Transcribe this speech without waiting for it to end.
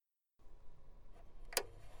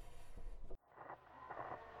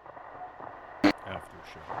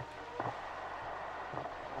Aftershock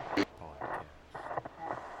podcast.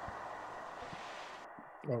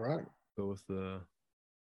 All right. Go with the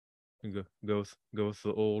go with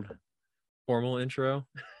the old formal intro.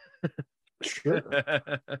 Sure.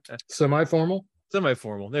 Semi-formal?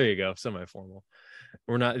 Semi-formal. There you go. Semi-formal.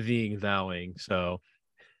 We're not theing thouing, so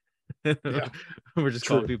Yeah. we're just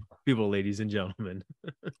True. calling people ladies and gentlemen.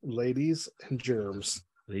 Ladies and germs.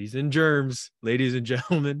 Ladies and germs, ladies and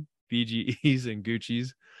gentlemen, BGEs and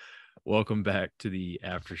Gucci's. Welcome back to the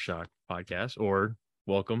Aftershock podcast, or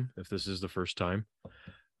welcome if this is the first time.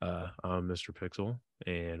 I'm Mr. Pixel,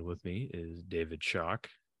 and with me is David Shock.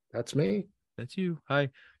 That's me. That's you. Hi.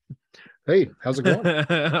 Hey, how's it going?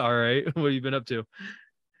 All right. What have you been up to?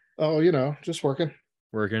 Oh, just working.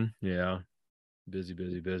 Working. Yeah. Busy.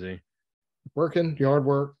 Working, yard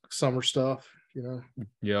work, summer stuff,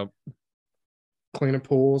 Yep. cleaning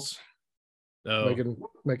pools, Oh,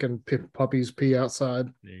 making puppies pee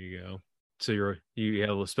outside. there you go. So you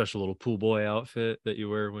have a special little pool boy outfit that you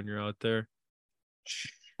wear when you're out there.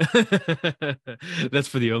 That's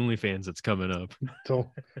for the OnlyFans that's coming up.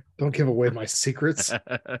 Don't give away my secrets.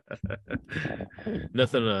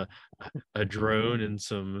 Nothing a drone and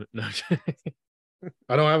some no.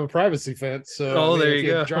 I don't have a privacy fence, so Oh, there if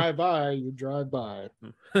you go. drive by, you drive by.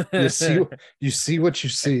 You see what you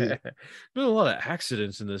see. Been a lot of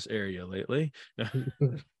accidents in this area lately.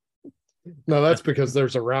 No, that's because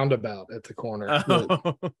there's a roundabout at the corner.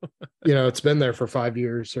 Oh. It's been there for 5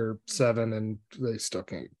 years or 7, and they still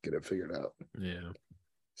can't get it figured out. Yeah.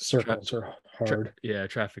 Circles are hard. Yeah,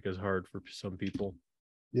 traffic is hard for some people.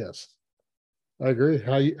 Yes, I agree.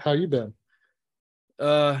 How you been?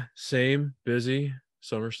 Same, busy,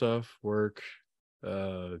 summer stuff, work,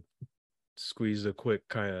 squeezed a quick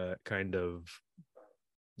kind of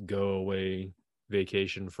go away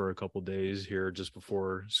vacation for a couple days here just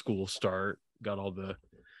before school start. Got all the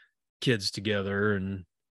kids together and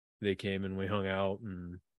they came and we hung out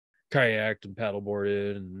and kayaked and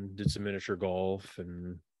paddleboarded and did some miniature golf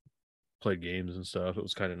and played games and stuff. It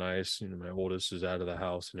was kind of nice. My oldest is out of the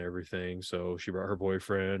house and everything, so she brought her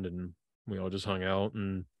boyfriend and we all just hung out.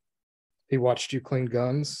 And He watched you clean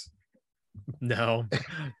guns? no,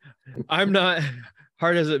 I'm not,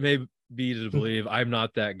 hard as it may be to believe, I'm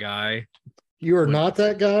not that guy. You are not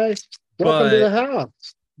that guy? Welcome to the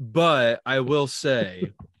house. But I will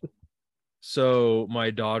say, so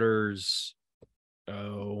my daughter's,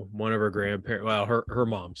 one of her grandparents, well, her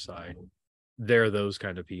mom's side, they're those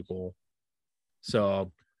kind of people.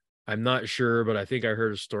 So I'm not sure, but I think I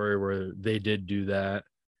heard a story where they did do that.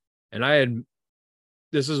 And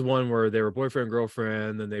this is one where they were boyfriend,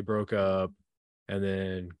 girlfriend, then they broke up, and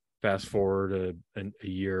then fast forward a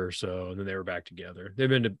year or so, and then they were back together. They've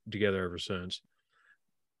been together ever since.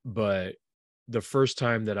 But the first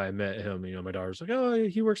time that I met him, my daughter's like, oh,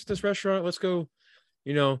 he works at this restaurant. Let's go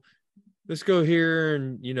here.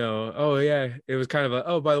 And, oh yeah, it was kind of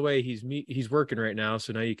oh, by the way, he's working right now.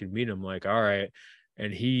 So now you can meet him. Like, all right.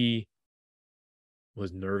 And he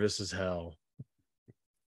was nervous as hell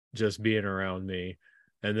just being around me.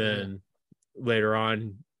 And then later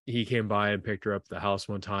on, he came by and picked her up at the house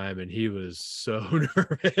one time, and he was so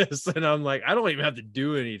nervous. And I'm like, I don't even have to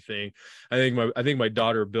do anything. I think my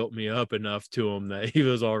daughter built me up enough to him that he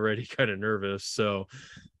was already kind of nervous. So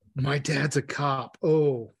my dad's a cop.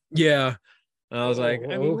 Oh, yeah. I was like,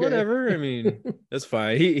 I mean, okay. whatever. I mean, that's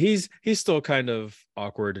fine. He's still kind of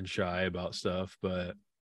awkward and shy about stuff, but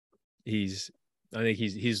I think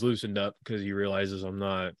he's loosened up because he realizes I'm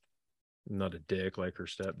not a dick like her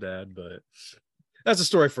stepdad. But that's a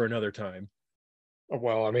story for another time.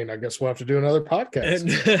 Well, I mean, I guess we'll have to do another podcast.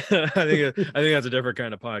 And I think that's a different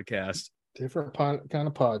kind of podcast. Different kind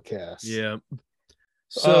of podcast. Yeah.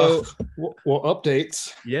 So, well,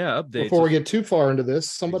 updates. Yeah, updates. Before we get too far into this,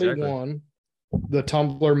 somebody Exactly. won the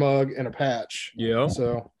tumbler mug and a patch. Yeah.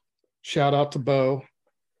 So, shout out to Bo.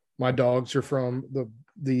 My dogs are from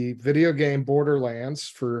the video game Borderlands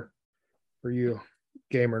for you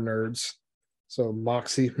gamer nerds. So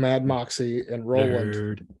Mad Moxie, and Roland.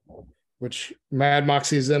 Nerd. Which Mad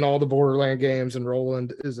Moxie is in all the Borderland games, and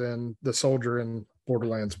Roland is in the soldier in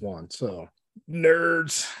Borderlands 1. So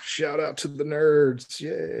nerds, shout out to the nerds.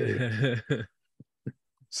 Yay.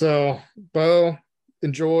 So Bo,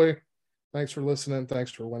 enjoy. Thanks for listening.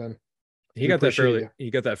 Thanks for winning. He got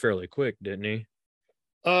that fairly quick, didn't he?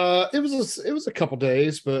 It was a couple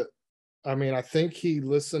days, but I mean, I think he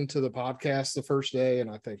listened to the podcast the first day, and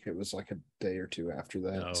I think it was like a day or two after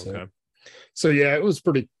that. Oh, okay. So yeah, it was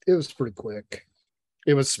pretty quick.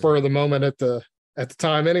 It was spur of the moment at the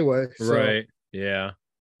time anyway. So Right. Yeah.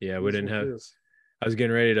 We didn't have, I was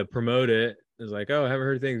getting ready to promote it was like, oh, I haven't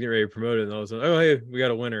heard things get ready to promote it. And all of a sudden, oh, hey, we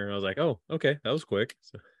got a winner. And I was like, oh, okay, that was quick.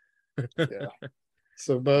 So. Yeah.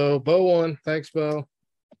 So Bo won. Thanks, Bo.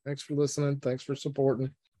 Thanks for listening. Thanks for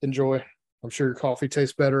supporting. Enjoy. I'm sure your coffee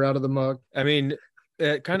tastes better out of the mug. I mean,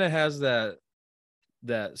 it kind of has that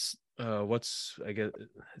what's, I guess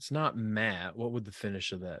it's not matte. What would the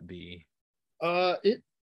finish of that be? It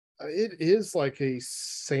is like a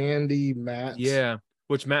sandy matte. Yeah,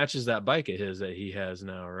 which matches that bike of his that he has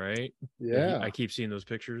now, right? Yeah. I keep seeing those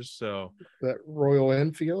pictures. So that Royal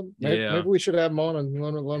Enfield. Maybe we should have him on and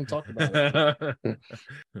let him talk about it.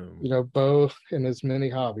 You know, Bo and his many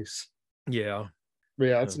hobbies. Yeah. But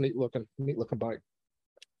yeah, it's a neat looking bike.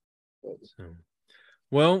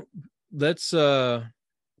 Well, let's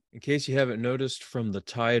in case you haven't noticed from the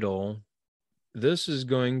title, this is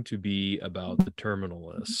going to be about the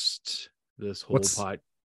Terminal List. This whole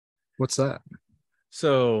What's that?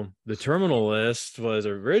 So the Terminal List was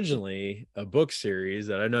originally a book series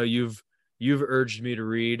that I know you've urged me to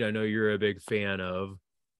read. I know you're a big fan of.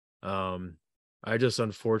 I just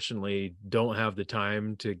unfortunately don't have the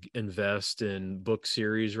time to invest in book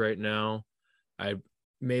series right now. I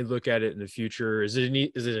may look at it in the future. Is it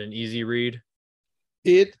an easy read?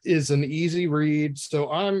 It is an easy read. So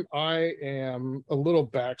I am a little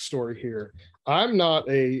backstory here. I'm not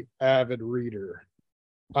a avid reader.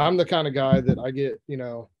 I'm the kind of guy that I get,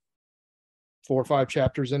 4 or 5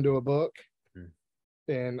 chapters into a book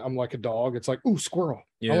and I'm like a dog. It's like, ooh, squirrel.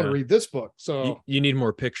 Yeah. I want to read this book. So you need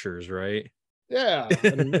more pictures, right? Yeah.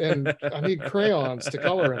 And I need crayons to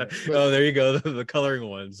color in it. But, there you go. The coloring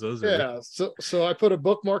ones. Those are So I put a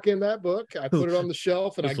bookmark in that book. I put it on the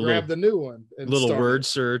shelf and I grabbed the new one. And little word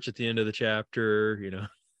search at the end of the chapter,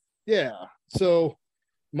 Yeah. So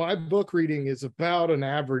my book reading is about an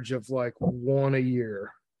average of like 1 a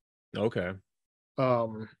year. Okay.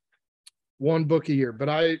 1 book a year. But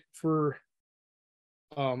I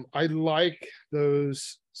like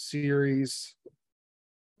those series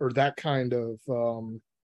or that kind of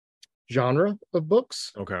genre of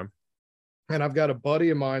books. Okay. And I've got a buddy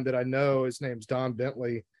of mine that I know, his name's Don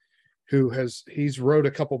Bentley, he's wrote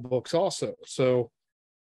a couple books also. So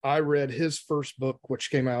I read his first book, which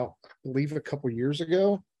came out, I believe, a couple years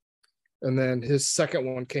ago. And then his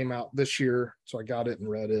second one came out this year. So I got it and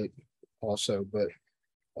read it also. But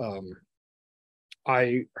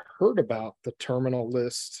I heard about the Terminal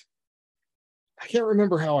List. I can't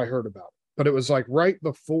remember how I heard about it, but it was like right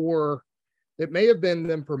before, it may have been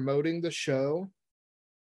them promoting the show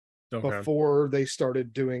before they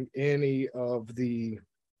started doing any of the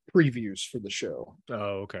previews for the show.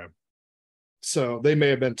 Oh, okay. So they may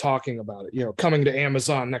have been talking about it, coming to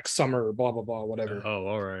Amazon next summer, blah, blah, blah, whatever. Oh,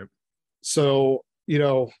 all right. So,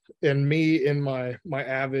 and me in my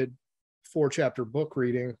avid 4-chapter book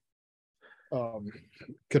reading,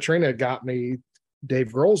 Katrina got me Dave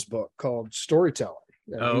Grohl's book called Storytelling.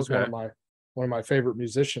 He's one of my favorite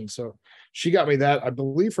musicians. So she got me that, I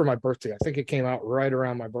believe, for my birthday. I think it came out right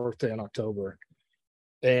around my birthday in October.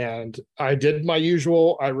 And I did my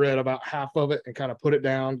usual. I read about half of it and kind of put it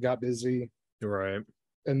down, got busy. Right.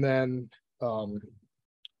 And then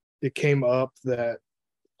it came up that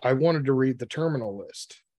I wanted to read the Terminal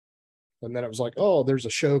List. And then it was like, oh, there's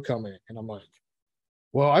a show coming. And I'm like,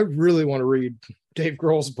 well, I really want to read Dave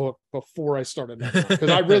Grohl's book before I started because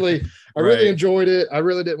I really enjoyed it. I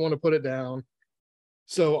really didn't want to put it down.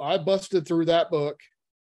 So I busted through that book.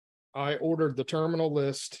 I ordered the Terminal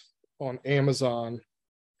List on Amazon.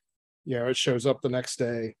 It shows up the next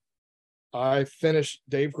day. I finished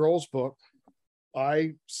Dave Grohl's book.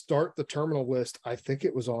 I start the Terminal List. I think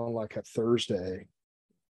it was on like a Thursday.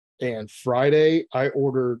 And Friday, I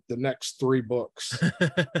ordered the next 3 books.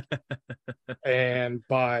 And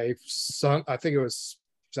by I think it was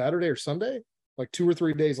Saturday or Sunday, like 2 or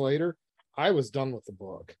 3 days later, I was done with the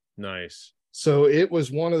book. Nice. So it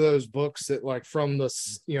was one of those books that, like, from the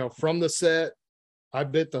set, I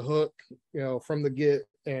bit the hook, from the get.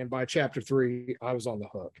 And by chapter 3, I was on the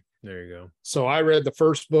hook. There you go. So I read the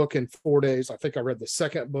first book in 4 days. I think I read the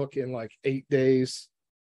second book in like 8 days.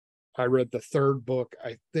 I read the third book,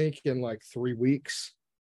 I think, in like 3 weeks.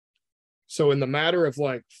 So in the matter of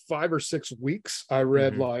like 5 or 6 weeks, I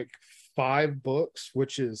read like 5 books,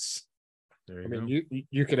 which is,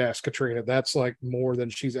 you could ask Katrina, that's like more than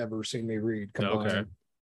she's ever seen me read combined. Okay.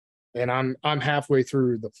 And I'm halfway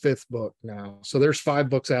through the 5th book now. So there's 5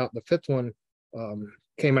 books out. The 5th one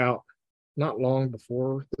came out not long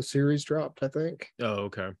before the series dropped, I think. Oh,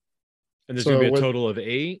 okay. And there's going to be a total of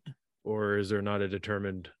 8? Or is there not a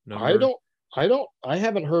determined number? I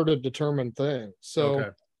haven't heard a determined thing.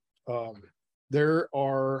 So there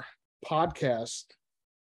are podcasts.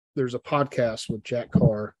 There's a podcast with Jack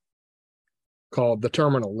Carr called The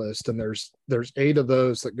Terminal List, and there's 8 of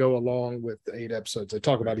those that go along with the 8 episodes. They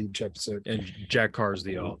talk about each episode. And Jack Carr's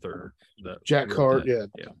the author. Jack Carr, yeah.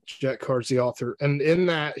 Jack Carr's the author, and in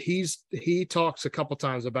that he talks a couple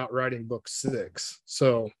times about writing book 6.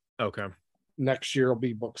 So okay, next year will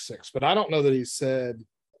be book 6, but I don't know that he said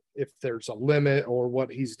if there's a limit or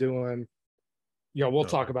what he's doing. We'll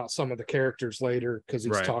talk about some of the characters later, because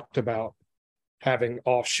he's talked about having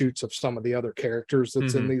offshoots of some of the other characters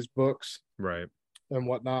that's in these books, right, and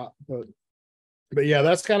whatnot. But yeah,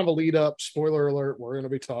 that's kind of a lead up. Spoiler alert: we're going to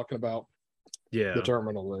be talking about the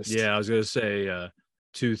Terminal List. Yeah, I was going to say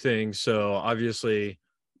 2 things. So obviously,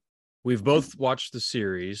 we've both watched the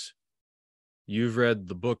series. You've read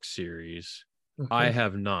the book series. I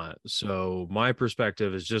have not. So my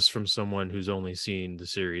perspective is just from someone who's only seen the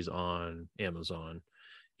series on Amazon.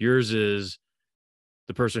 Yours is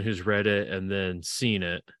the person who's read it and then seen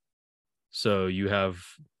it. So you have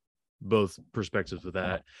both perspectives of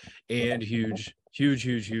that. And huge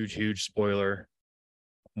spoiler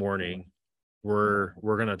warning. We're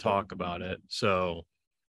going to talk about it. So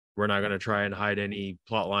we're not going to try and hide any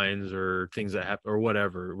plot lines or things that happen or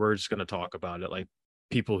whatever. We're just going to talk about it like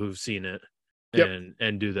people who've seen it.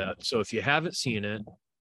 And do that. So if you haven't seen it,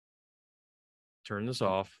 turn this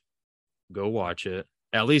off, go watch it,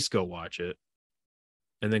 at least go watch it,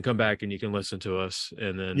 and then come back and you can listen to us.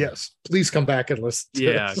 And then yes, please come back and listen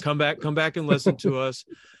to us. come back and listen to us.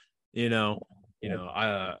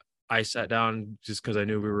 I sat down just because I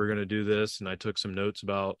knew we were going to do this, and I took some notes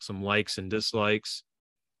about some likes and dislikes,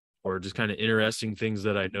 or just kind of interesting things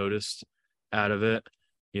that I noticed out of it.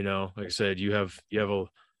 Like I said, you have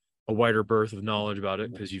a wider berth of knowledge about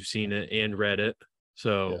it because you've seen it and read it,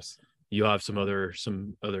 so you'll have some other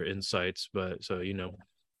insights. But so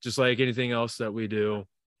just like anything else that we do,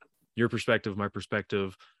 your perspective, my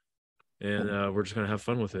perspective, and we're just gonna have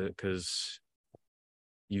fun with it because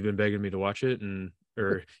you've been begging me to watch it,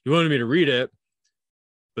 or you wanted me to read it,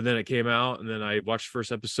 but then it came out, and then I watched the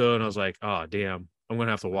first episode, and I was like, oh damn, I'm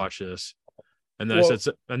gonna have to watch this. And then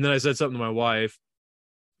I said something to my wife,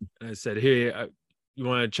 and I said, hey, you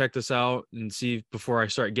want to check this out and see before I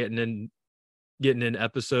start getting in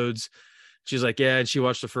episodes? She's like, yeah. And she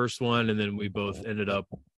watched the first one, and then we both ended up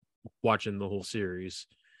watching the whole series.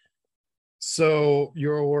 So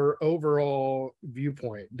your overall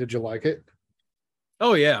viewpoint, did you like it?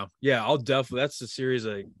 Oh yeah. I'll definitely, that's the series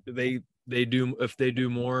they do. If they do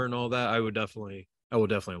more and all that, I will definitely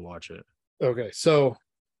watch it. Okay. So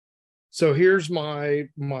here's my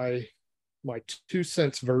 2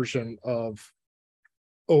 cents version of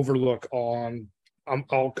Overlook on.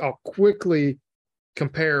 I'll quickly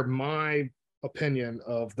compare my opinion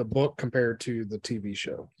of the book compared to the TV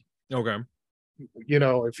show. Okay.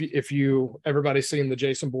 If you everybody's seen the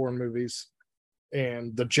Jason Bourne movies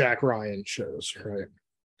and the Jack Ryan shows, right?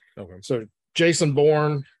 Okay. So Jason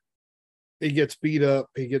Bourne, he gets beat up,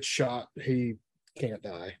 he gets shot, he can't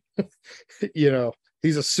die.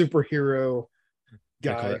 He's a superhero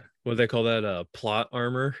guy. What do they call that? Plot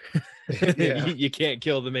armor. Yeah. You can't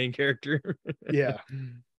kill the main character. Yeah.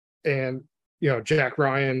 And Jack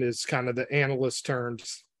Ryan is kind of the analyst turned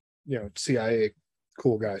CIA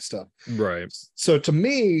cool guy stuff. Right. So to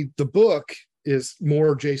me, the book is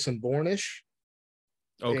more Jason Bourne-ish.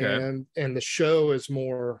 Okay. And the show is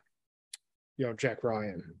more Jack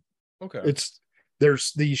Ryan. Okay.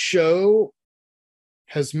 The show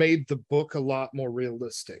has made the book a lot more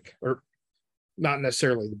realistic, or not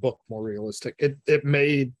necessarily the book more realistic. It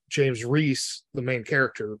made James Reese, the main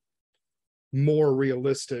character, more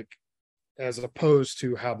realistic as opposed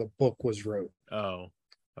to how the book was wrote. Oh,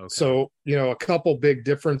 okay. So, a couple big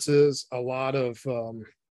differences. A lot of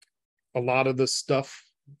the stuff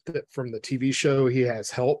that from the TV show, he has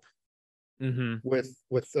help with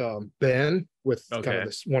Ben, with kind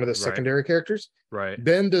of one of the secondary characters. Right.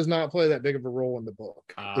 Ben does not play that big of a role in the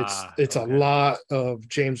book. It's a lot of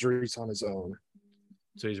James Reese on his own.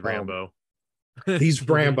 So he's Rambo. He's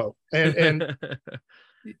Rambo, and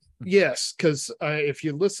yes, because if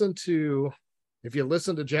you listen to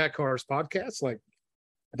Jack Carr's podcast, like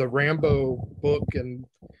the Rambo book and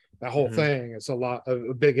that whole thing, it's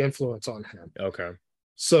a big influence on him. Okay.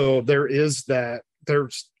 So there's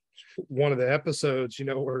one of the episodes,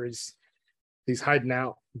 where he's hiding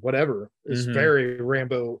out, whatever, is very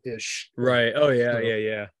Rambo-ish. Right. Oh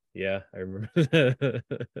yeah. Yeah, I remember.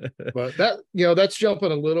 But that's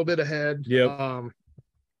jumping a little bit ahead. Yep.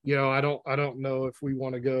 I don't know if we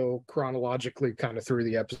want to go chronologically kind of through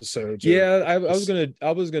the episodes. Yeah, I was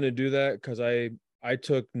gonna do that because I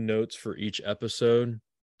took notes for each episode.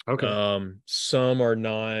 Okay. Some are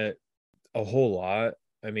not a whole lot.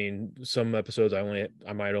 I mean, some episodes I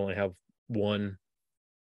might only have one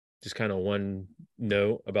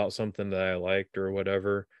note about something that I liked or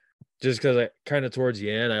whatever. Just because I kind of towards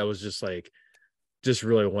the end, I was just like, just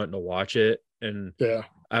really wanting to watch it, and Yeah.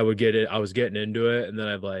 I was getting into it, and then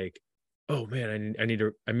I'd like, oh man, I need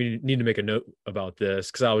to make a note about this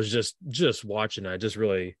because I was just watching it. I just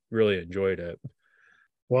really enjoyed it.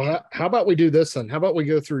 Well, how about we do this then? How about we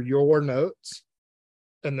go through your notes,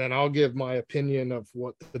 and then I'll give my opinion of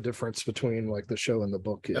what the difference between like the show and the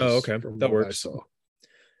book is. Oh, okay, from that what I works. saw.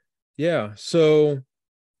 Yeah, so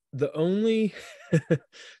the only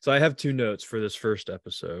so I have 2 notes for this first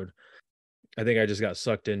episode. I think I just got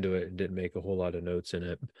sucked into it and didn't make a whole lot of notes in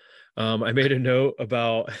it. I made a note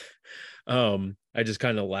about I just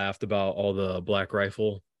kind of laughed about all the Black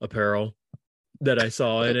Rifle apparel that I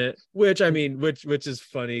saw in it, which I mean, which is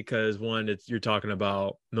funny because one, it's you're talking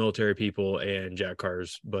about military people and Jack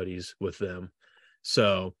Carr's buddies with them,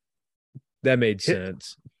 so that made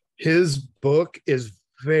sense. His book is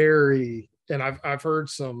very, and I've heard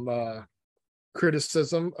some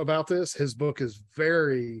criticism about this. His book is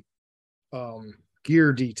very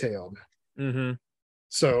gear detailed. Mm-hmm.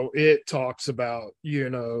 So it talks about,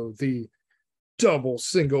 the double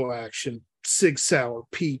single action Sig Sauer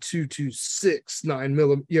P226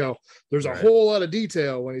 9mm. There's a whole lot of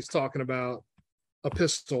detail when he's talking about a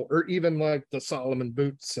pistol, or even like the Solomon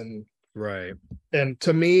boots. And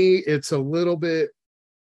to me, it's a little bit,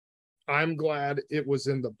 I'm glad it was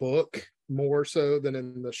in the book more so than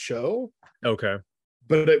in the show. Okay.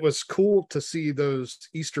 But it was cool to see those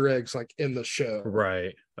Easter eggs like in the show.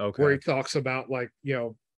 Right. Okay. Where he talks about like,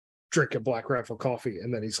 drinking Black Rifle coffee,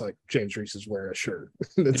 and then he's like, James Reese is wearing a shirt.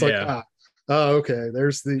 And it's like, okay,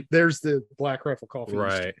 there's the Black Rifle coffee.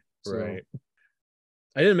 Right. Right.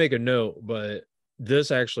 I didn't make a note, but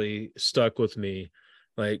this actually stuck with me.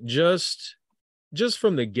 Like just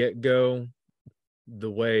from the get-go,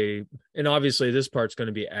 the way, and obviously this part's going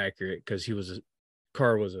to be accurate because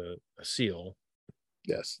Carr was a SEAL.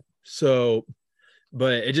 Yes. So,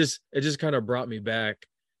 but it just kind of brought me back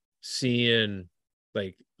seeing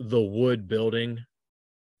like the wood building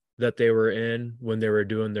that they were in when they were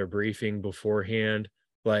doing their briefing beforehand.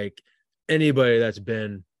 Like anybody that's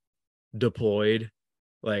been deployed,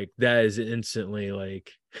 like that is instantly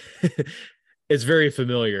like it's very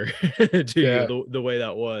familiar to you, the way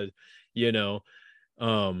that was,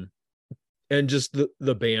 and just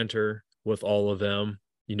the banter with all of them,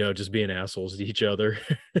 just being assholes to each other.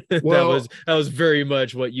 Well, that was very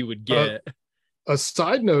much what you would get. A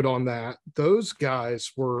side note on that, those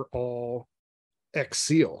guys were all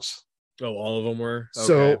ex-SEALs. Oh, all of them were? Okay.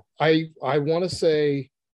 So I want to say,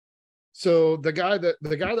 so the guy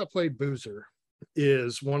that played Boozer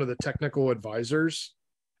is one of the technical advisors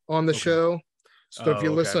on the show. So if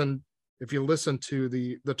you listen to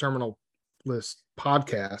the Terminal List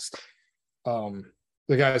podcast,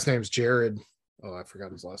 the guy's name's Jared. Oh, I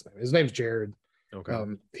forgot his last name. His name's Jared. Okay.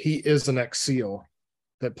 He is an ex-SEAL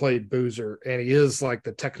that played Boozer, and he is like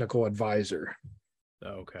the technical advisor.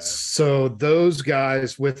 Okay. So those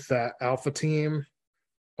guys with that Alpha team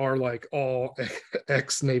are like all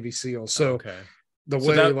ex-Navy SEALs. So so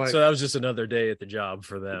that was just another day at the job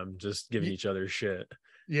for them, just giving each other shit.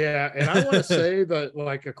 Yeah, and I want to say that,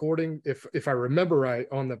 like, according, if I remember right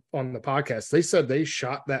on the podcast, they said they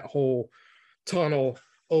shot that whole tunnel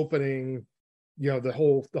opening, the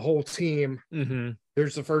whole team. Mm-hmm.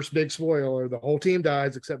 There's the first big spoiler: the whole team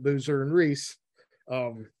dies except Boozer and Reese.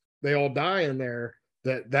 They all die in there.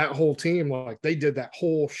 That whole team, like, they did that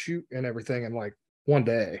whole shoot and everything in like one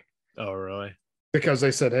day. Oh, really? Because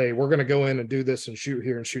they said, hey, we're going to go in and do this and shoot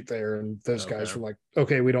here and shoot there. And those guys were like,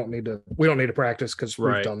 okay, we don't need to practice because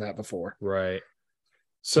we've done that before. Right.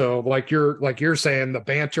 So like you're saying, the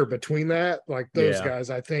banter between that, like those guys,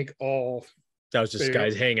 I think all. That was just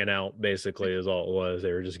guys hanging out, basically, is all it was.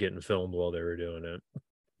 They were just getting filmed while they were doing it.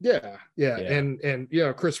 Yeah. And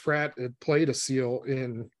Chris Pratt had played a SEAL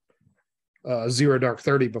in Zero Dark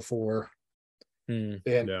 30 before.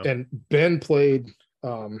 And Ben played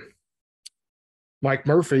Mike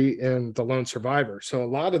Murphy in The Lone Survivor. So a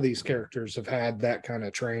lot of these characters have had that kind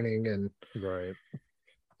of training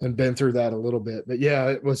and been through that a little bit. But yeah,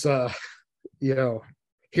 it was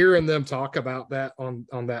hearing them talk about that on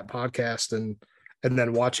that podcast and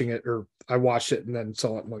then watching it, or I watched it and then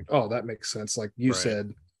saw it. I'm like, oh, that makes sense. Like you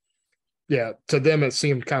said, yeah, to them it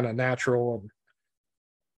seemed kind of natural. And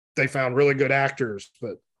they found really good actors,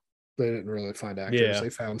 but they didn't really find actors. Yeah.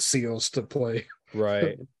 They found SEALs to play,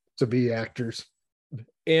 to be actors.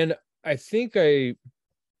 And I think I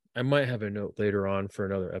might have a note later on for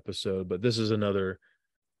another episode, but this is another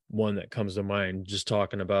one that comes to mind just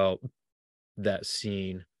talking about that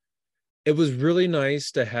scene. It was really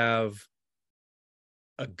nice to have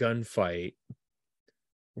a gunfight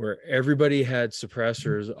where everybody had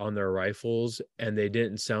suppressors on their rifles and they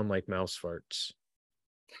didn't sound like mouse farts.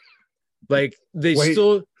 Like they Wait,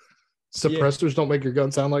 still suppressors don't make your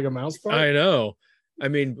gun sound like a mouse fart? I know. I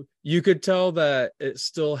mean, you could tell that it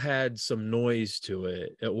still had some noise to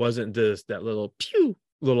it. It wasn't just that little pew,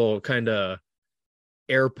 little kind of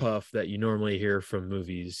air puff that you normally hear from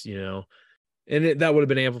movies, you know. And that would have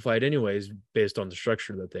been amplified anyways based on the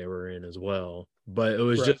structure that they were in as well. But it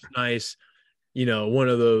was Right. just nice, you know, one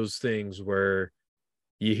of those things where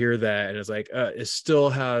you hear that and it's like it still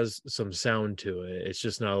has some sound to it. It's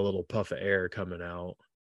just not a little puff of air coming out.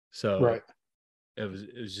 So Right. it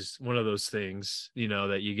was just one of those things, you know,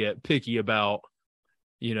 that you get picky about,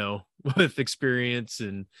 you know, with experience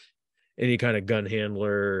and any kind of gun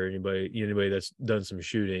handler or anybody that's done some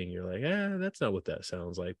shooting. You're like, that's not what that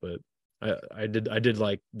sounds like. But I did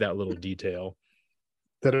like that little detail.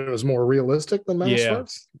 That it was more realistic than mouse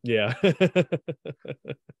farts? Yeah.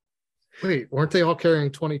 Wait, weren't they all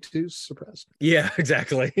carrying 22s suppressed? Yeah,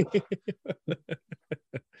 exactly.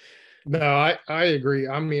 No, I agree.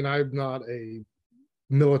 I mean, I'm not a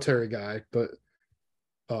military guy, but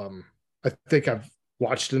I think I've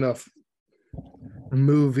watched enough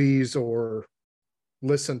movies or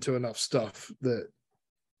listened to enough stuff that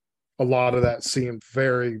a lot of that seemed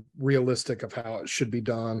very realistic of how it should be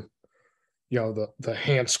done. You know, the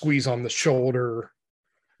hand squeeze on the shoulder,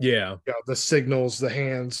 Yeah. you know, the signals, the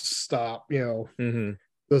hands stop, you know,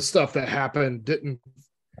 the stuff that happened didn't.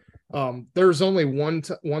 There's only one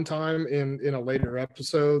time in a later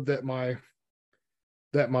episode that my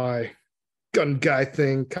gun guy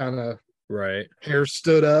thing kind of Right. hair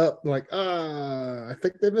stood up, like, I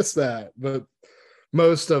think they missed that. But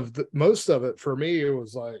most of it for me, it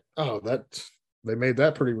was like, oh, that they made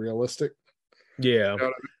that pretty realistic. Yeah.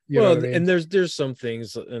 You know what I mean? And there's some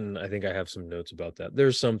things, and I think I have some notes about that.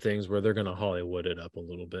 There's some things where they're gonna Hollywood it up a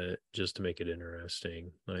little bit just to make it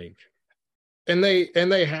interesting. Like, and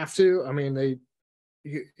they have to. I mean,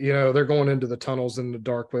 you know, they're going into the tunnels in the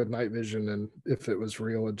dark with night vision, and if it was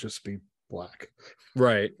real, it'd just be black.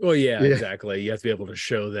 right. Well, yeah, exactly. You have to be able to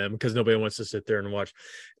show them because nobody wants to sit there and watch.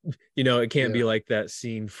 You know, it can't be like that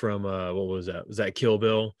scene from what was that? Was that Kill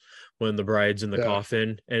Bill when the bride's in the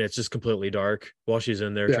coffin and it's just completely dark while she's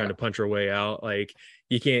in there trying to punch her way out? Like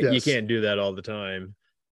you can't do that all the time.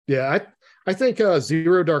 Yeah, I think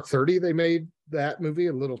Zero Dark 30, they made that movie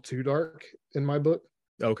a little too dark in my book.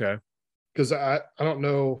 Okay. Because I don't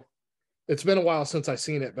know, it's been a while since I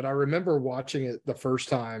seen it, but I remember watching it the first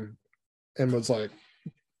time and was like,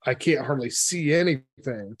 I can't hardly see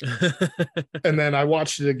anything. And then I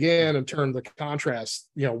watched it again and turned the contrast,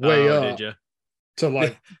 you know, way up to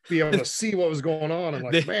like be able to see what was going on. I'm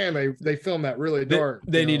like, man, they filmed that really dark.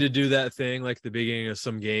 They need to do that thing like the beginning of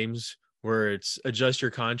some games where it's adjust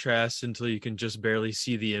your contrast until you can just barely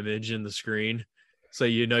see the image in the screen. So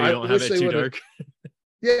you know you don't have it too dark.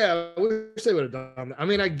 Yeah, I wish they would have done that. I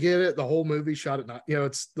mean, I get it. The whole movie shot at night. You know,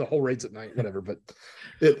 it's the whole raid's at night, whatever. But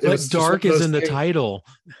but dark is in the title.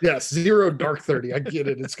 Yes, Zero Dark 30. I get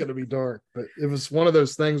it. It's going to be dark. But it was one of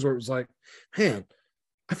those things where it was like, man,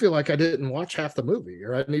 I feel like I didn't watch half the movie,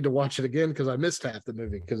 or I need to watch it again because I missed half the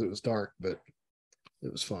movie because it was dark. But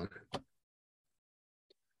it was fun.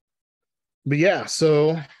 But yeah,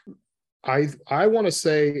 so I want to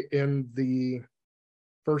say in the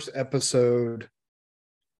first episode,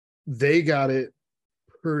 they got it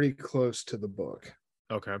pretty close to the book.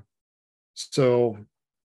 Okay. So,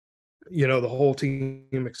 you know, the whole team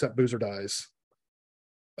except Boozer dies.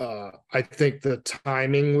 I think the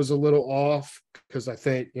timing was a little off because I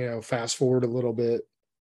think, you know, fast forward a little bit,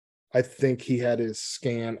 I think he had his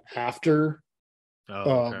scan after,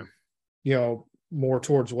 okay. You know, more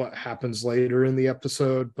towards what happens later in the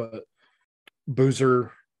episode, but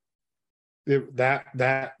Boozer,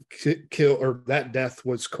 that kill or that death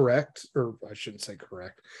was correct, or I shouldn't say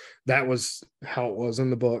correct. That was how it was in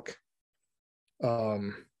the book.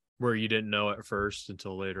 Where you didn't know at first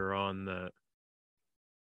until later on that.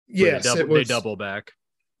 Yes, they double back.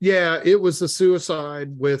 Yeah, it was a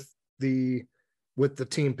suicide with the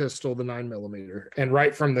team pistol, the 9mm, and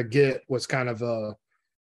right from the get was kind of a,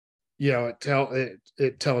 you know,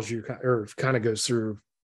 it tells you, or kind of goes through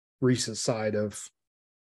Reese's side of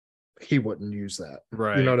he wouldn't use that,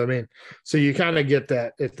 right? You know what I mean? So you kind of get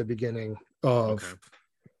that at the beginning of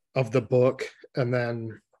the book, and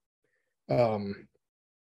then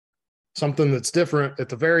something that's different at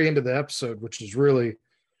the very end of the episode, which is really,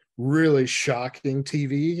 really shocking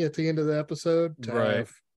TV at the end of the episode to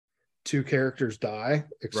have two characters die,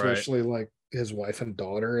 especially like his wife and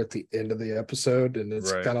daughter at the end of the episode. And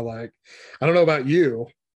it's kind of like, I don't know about you,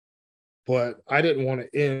 but I didn't want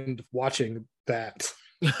to end watching that.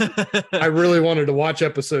 I really wanted to watch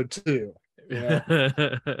episode 2. Yeah.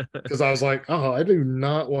 Because I was like, oh, I do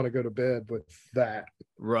not want to go to bed with that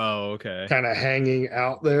Okay. kind of hanging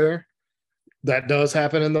out there. That does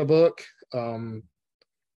happen in the book.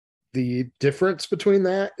 The difference between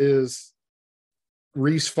that is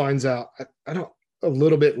Reese finds out, I don't, a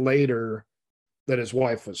little bit later, that his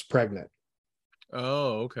wife was pregnant.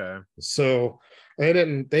 Oh, okay. So they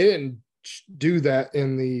didn't do that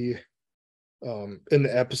in the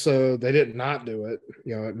episode. They did not do it.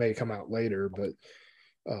 You know, it may come out later, but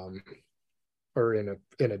or in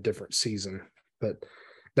a different season. But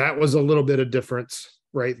that was a little bit of difference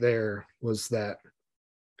right there, was that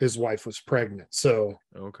his wife was pregnant. So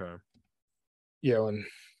okay, you know,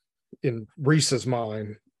 in Reese's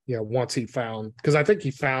mind, you know, once he found, because I think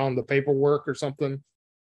he found the paperwork or something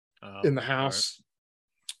in the house,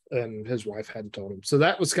 right, and his wife hadn't told him. So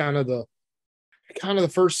that was kind of the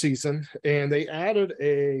first season, and they added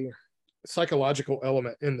a psychological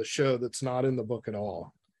element in the show that's not in the book at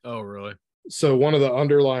all. Oh, really? So one of the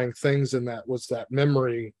underlying things in that was that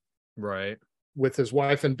memory, right, with his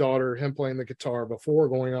wife and daughter, him playing the guitar before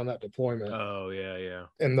going on that deployment. Oh, yeah.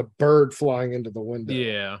 And the bird flying into the window.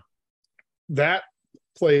 Yeah. That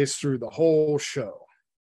plays through the whole show.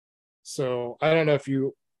 So I don't know if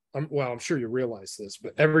you, I'm sure you realize this,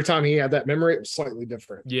 but every time he had that memory, it was slightly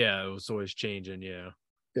different. Yeah, it was always changing. Yeah.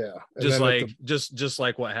 Yeah. And just like just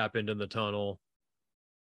like what happened in the tunnel.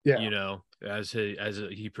 Yeah. You know, as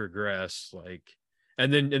he progressed, like,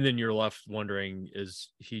 and then you're left wondering, is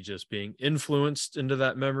he just being influenced into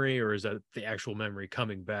that memory, or is that the actual memory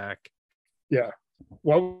coming back? Yeah.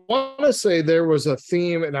 Well, I want to say there was a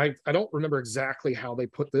theme, and I don't remember exactly how they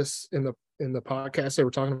put this in the podcast they were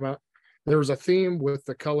talking about. There was a theme with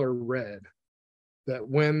the color red, that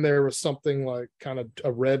when there was something like kind of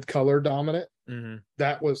a red color dominant,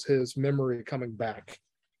 that was his memory coming back.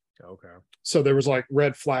 Okay. So there was like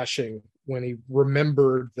red flashing when he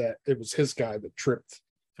remembered that it was his guy that tripped.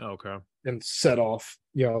 Okay. And set off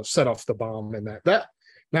the bomb. And that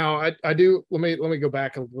now I do, let me go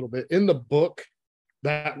back a little bit. In the book,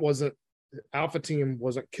 that wasn't, Alpha Team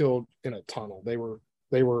wasn't killed in a tunnel. They were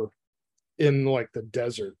in like the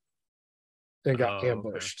desert and got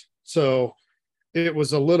ambushed. Okay. So it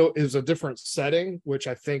was a different setting, which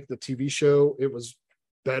I think the TV show, it was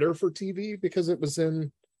better for TV because it was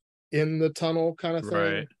in the tunnel kind of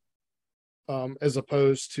thing. Right. As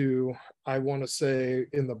opposed to, I want to say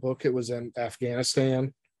in the book, it was in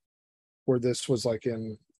Afghanistan, where this was like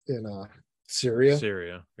in Syria.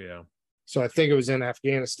 Syria, yeah. So I think it was in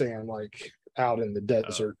Afghanistan, like out in the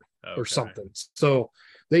desert or something. So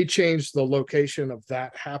they changed the location of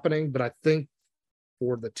that happening, but I think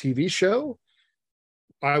for the TV show,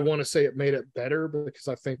 I want to say it made it better because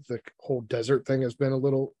I think the whole desert thing has been a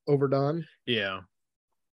little overdone. Yeah.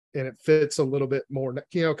 And it fits a little bit more,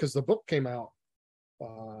 you know, because the book came out,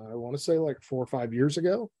 I want to say like 4 or 5 years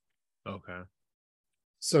ago. Okay.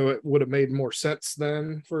 So it would have made more sense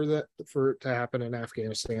then for it to happen in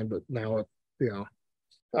Afghanistan. But now, you know,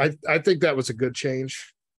 I think that was a good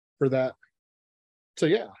change for that. So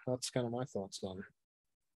yeah, that's kind of my thoughts on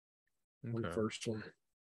the first one.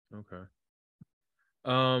 Okay.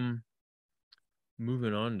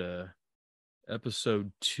 Moving on to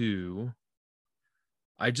episode 2.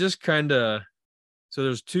 I just so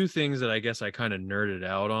there's 2 things that I guess I kind of nerded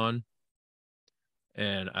out on.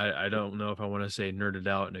 And I don't know if I want to say nerded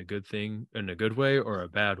out in a good way or a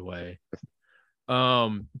bad way.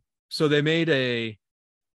 So they made a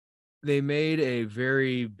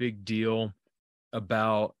very big deal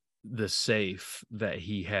about the safe that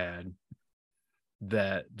he had,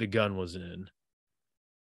 that the gun was in,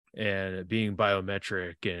 and it being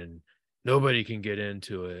biometric and nobody can get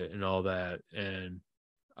into it and all that. And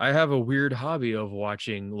I have a weird hobby of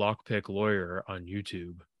watching Lockpick Lawyer on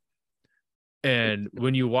YouTube. And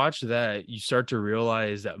when you watch that, you start to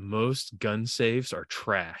realize that most gun safes are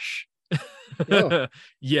trash. Oh,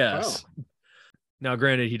 yes. Wow. Now,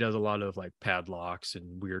 granted, he does a lot of like padlocks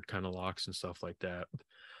and weird kind of locks and stuff like that.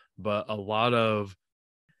 But a lot of,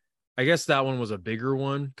 I guess that one was a bigger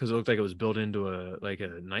one because it looked like it was built into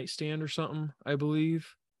a nightstand or something, I believe.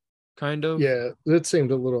 Kind of. Yeah, it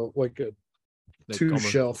seemed a little like a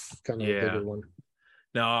two-shelf kind of bigger one.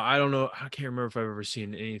 Now, I don't know. I can't remember if I've ever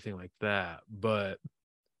seen anything like that, but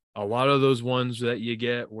a lot of those ones that you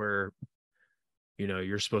get where, you know,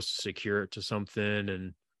 you're supposed to secure it to something,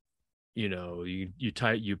 and, you know, you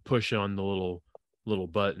push on the little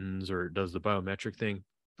buttons, or it does the biometric thing.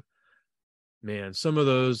 Man, some of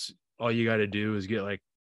those, all you got to do is get like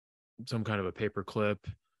some kind of a paper clip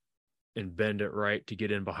and bend it right to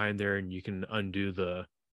get in behind there, and you can undo the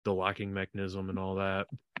locking mechanism and all that.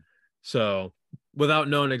 So without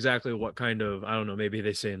knowing exactly what kind of, I don't know, maybe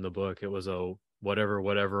they say in the book it was a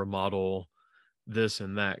whatever model, this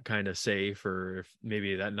and that kind of safe, or if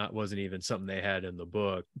maybe that not wasn't even something they had in the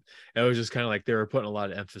book. It was just kind of like they were putting a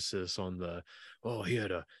lot of emphasis on the, oh, he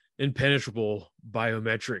had a impenetrable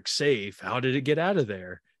biometric safe. How did it get out of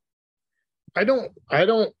there? I don't,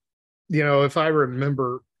 if I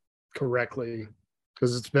remember correctly,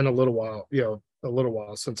 because it's been a little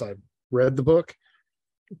while since I read the book,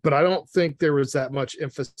 but I don't think there was that much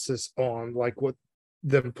emphasis on like what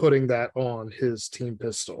them putting that on his team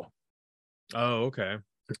pistol. Oh, okay.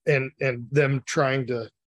 And them trying to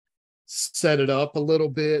set it up a little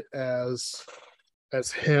bit as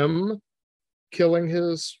him killing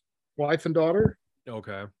his wife and daughter.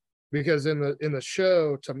 Okay. Because in the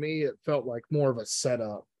show, to me, it felt like more of a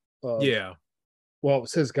setup of, Yeah. well, it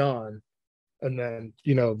was his gun. And then,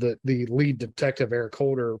 the lead detective, Eric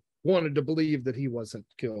Holder, wanted to believe that he wasn't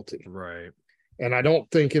guilty. Right. And I don't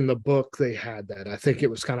think in the book they had that. I think it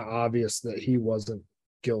was kind of obvious that he wasn't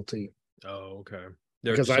guilty. Oh, okay.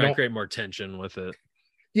 They're Because just trying to create more tension with it.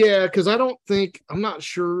 Yeah, because I'm not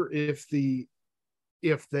sure if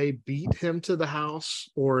they beat him to the house,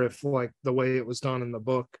 or if like the way it was done in the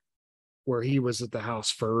book where he was at the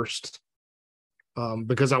house first.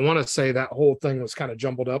 Because I want to say that whole thing was kind of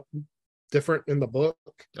jumbled up different in the book.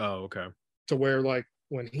 Oh, okay. To where like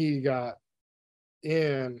when he got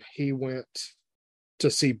in, he went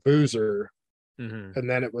to see Boozer. Mm-hmm. And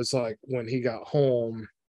then it was like when he got home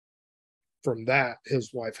from that,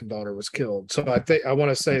 his wife and daughter was killed. So I want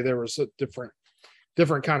to say there was a different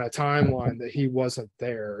kind of timeline that he wasn't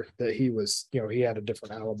there, that he was, he had a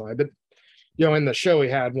different alibi. But in the show he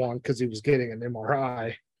had one because he was getting an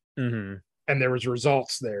MRI. Mm-hmm. And there was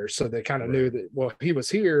results there, so they kind of knew that, well, he was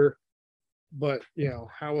here, but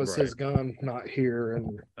how was his gun not here?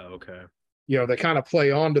 And okay, they kind of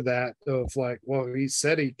play onto that of like, well, he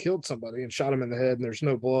said he killed somebody and shot him in the head, and there's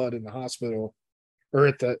no blood in the hospital or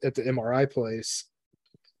at the MRI place.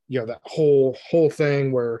 That whole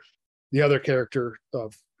thing where the other character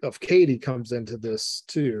of Katie comes into this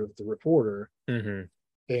too, the reporter. Mm-hmm.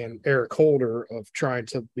 And Eric Holder of trying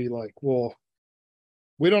to be like, well,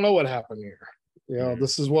 we don't know what happened here.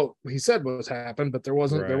 This is what he said was happened, but there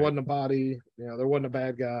wasn't a body, there wasn't a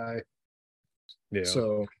bad guy. Yeah.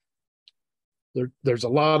 So there's a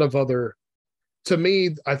lot of other, to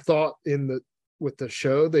me, I thought with the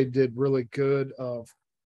show, they did really good of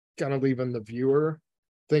kind of leaving the viewer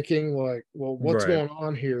thinking like, well, what's going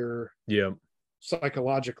on here? Yeah.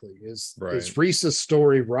 Psychologically, is Reese's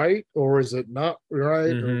story right, or is it not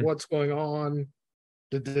right? Mm-hmm. Or what's going on?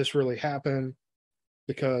 Did this really happen?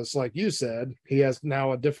 Because like you said, he has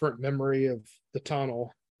now a different memory of the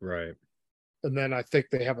tunnel. Right. And then I think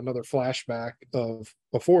they have another flashback of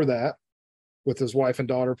before that with his wife and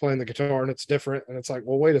daughter playing the guitar, and it's different. And it's like,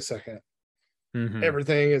 well, wait a second. Mm-hmm.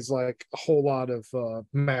 Everything is like a whole lot of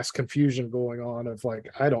mass confusion going on of like,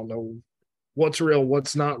 I don't know what's real,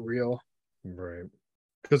 what's not real. Right.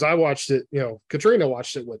 Because I watched it, Katrina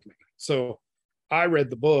watched it with me. So I read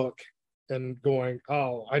the book and going,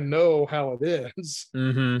 oh, I know how it is.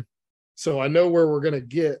 Mm-hmm. So I know where we're going to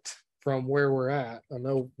get from where we're at. I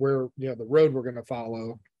know where, the road we're going to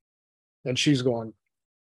follow. And she's going,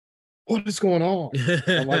 what is going on?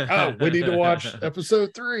 I'm like, oh, we need to watch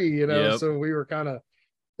episode 3, Yep. So we were kind of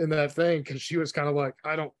in that thing because she was kind of like,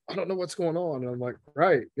 I don't know what's going on. And I'm like,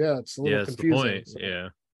 right. Yeah, it's a little confusing. The point. So, yeah.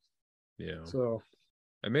 So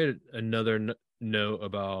I made another note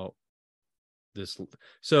about this.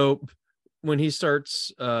 So when he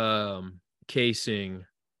starts casing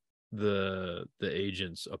the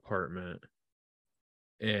agent's apartment,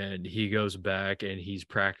 and he goes back and he's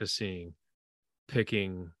practicing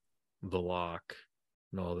picking the lock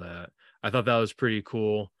and all that, I thought that was pretty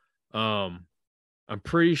cool. I'm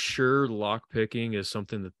pretty sure lock picking is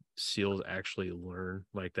something that SEALs actually learn.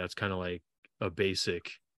 Like that's kind of like a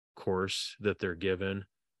basic course that they're given.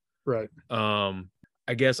 Right.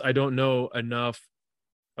 I guess I don't know enough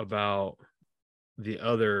about the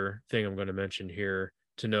other thing I'm going to mention here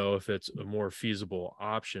to know if it's a more feasible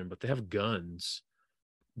option, but they have guns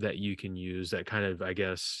that you can use that kind of, I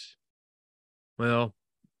guess, well,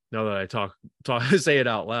 now that I talk say it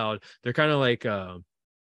out loud, they're kind of like,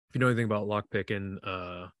 if you know anything about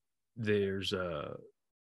lockpicking, there's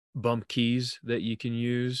bump keys that you can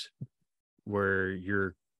use where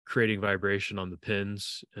you're creating vibration on the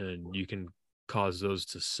pins and you can cause those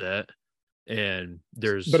to set. And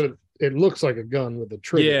but it looks like a gun with a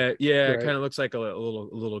trigger. Yeah, right? It kind of looks like a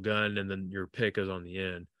little gun, and then your pick is on the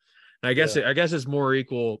end. And I guess it's more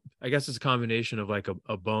equal. I guess it's a combination of like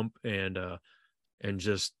a bump and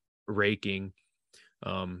just raking.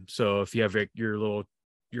 So if you have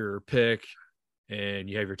your pick and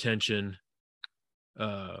you have your tension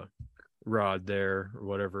rod there or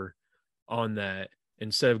whatever on that,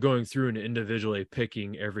 instead of going through and individually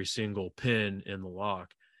picking every single pin in the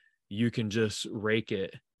lock, you can just rake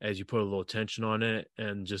it as you put a little tension on it,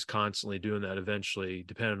 and just constantly doing that. Eventually,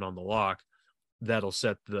 depending on the lock, that'll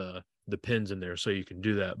set the pins in there, so you can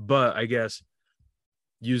do that. But I guess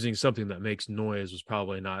using something that makes noise was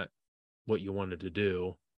probably not what you wanted to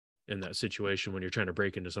do in that situation when you're trying to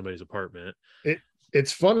break into somebody's apartment.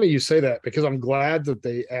 It's funny you say that, because I'm glad that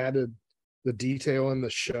they added the detail in the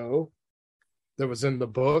show that was in the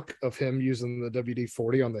book of him using the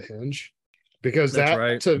WD-40 on the hinge, because That's that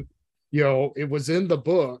right. it was in the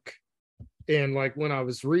book. And like when I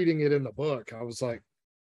was reading it in the book, I was like,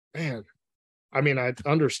 man, I mean, I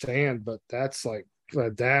understand, but that's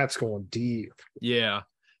going deep. Yeah.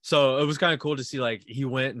 So it was kind of cool to see, like, he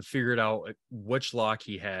went and figured out which lock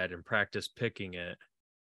he had and practiced picking it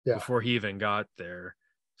before he even got there.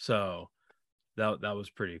 So that was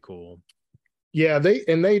pretty cool. Yeah,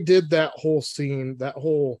 they did that whole scene, that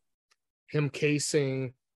whole him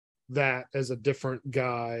casing that as a different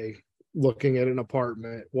guy looking at an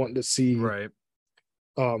apartment, wanting to see. Right.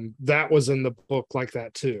 That was in the book like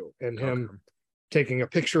that too. And him taking a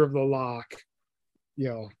picture of the lock,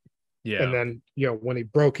 Yeah. And then, when he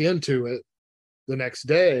broke into it the next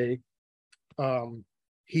day,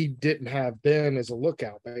 he didn't have Ben as a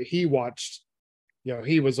lookout, but he watched,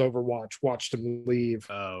 he was Overwatch, watched him leave.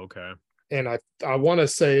 Oh, okay. And I want to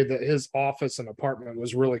say that his office and apartment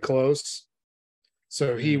was really close.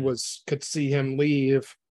 So he could see him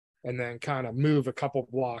leave and then kind of move a couple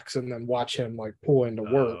blocks and then watch him like pull into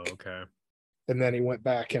work. Oh, okay. And then he went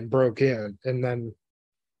back and broke in. And then,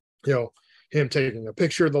 him taking a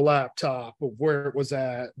picture of the laptop of where it was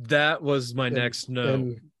at. That was my next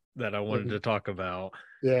note that I wanted to talk about.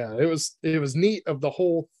 Yeah, it was neat of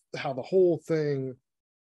how the whole thing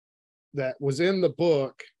that was in the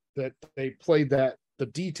book, that they played the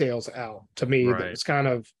details out to me. Right. That was kind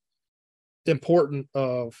of important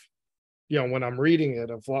of, when I'm reading it,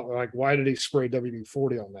 of like, why did he spray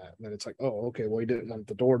WD-40 on that? And then it's like, oh, okay, well, he didn't want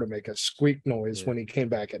the door to make a squeak noise when he came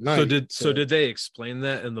back at night. So did they explain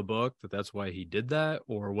that in the book, that's why he did that?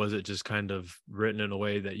 Or was it just kind of written in a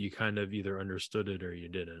way that you kind of either understood it or you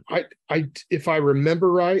didn't? If I remember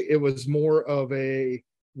right, it was more of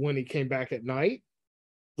when he came back at night,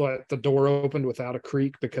 but the door opened without a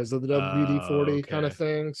creak because of the WD-40 kind of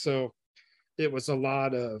thing. So it was a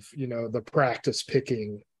lot of, the practice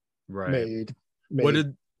picking. Right.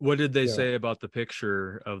 What did they say about the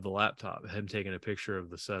picture of the laptop, him taking a picture of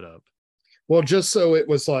the setup? Well, just so it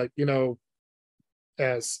was like,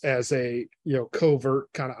 as a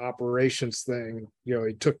covert kind of operations thing,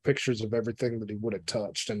 he took pictures of everything that he would have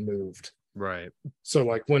touched and moved. Right. So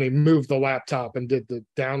like when he moved the laptop and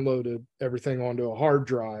downloaded everything onto a hard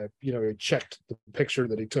drive, he checked the picture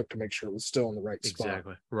that he took to make sure it was still in the right spot.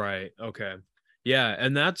 Exactly. Right. Okay. Yeah.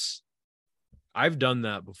 And I've done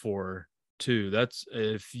that before too. That's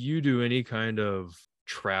if you do any kind of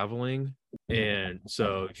traveling, and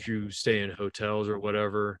so if you stay in hotels or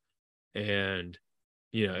whatever, and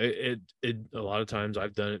it a lot of times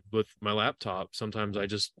I've done it with my laptop. Sometimes I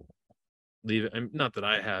just leave it. Not that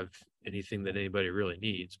I have anything that anybody really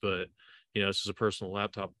needs, but it's just a personal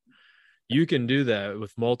laptop. You can do that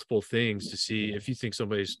with multiple things to see if you think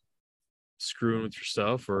somebody's screwing with your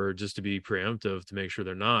stuff, or just to be preemptive to make sure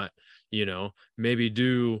they're not. Maybe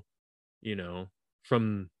do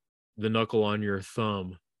from the knuckle on your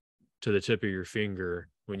thumb to the tip of your finger,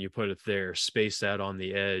 when you put it there, space that on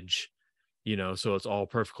the edge, so it's all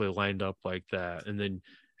perfectly lined up like that. And then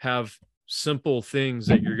have simple things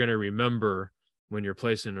that you're going to remember when you're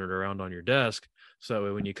placing it around on your desk, so that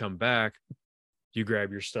way when you come back, you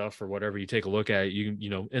grab your stuff or whatever, you take a look at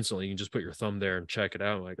it, instantly you can just put your thumb there and check it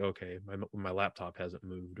out, like, okay, my laptop hasn't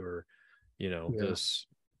moved, or this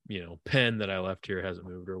pen that I left here hasn't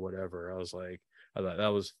moved, or whatever. I thought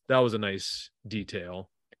that was a nice detail.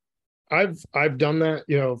 I've done that,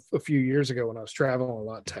 a few years ago when I was traveling a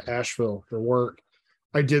lot to Asheville for work.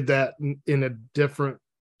 I did that in a different,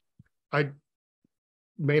 I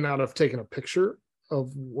may not have taken a picture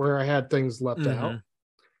of where I had things left out,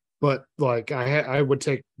 but like I would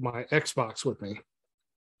take my Xbox with me,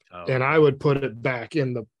 and I would put it back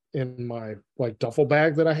in my like duffel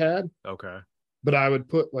bag that I had. Okay. But I would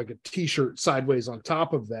put like a t-shirt sideways on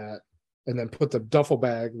top of that, and then put the duffel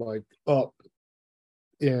bag like up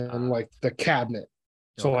in like the cabinet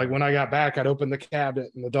So Okay. like when I got back, I'd open the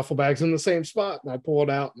cabinet and the duffel bag's in the same spot, and I'd pull it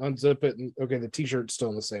out and unzip it, and okay, the t-shirt's still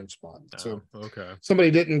in the same spot. So Okay.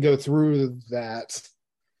 somebody didn't go through that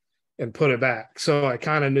and put it back. So I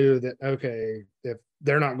kind of knew that, okay, if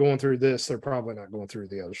they're not going through this, they're probably not going through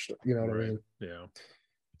the other stuff. You know what I Right. mean? Yeah.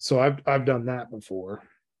 So I've done that before.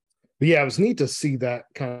 But yeah, it was neat to see that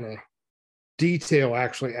kind of detail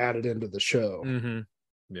actually added into the show, Mm-hmm.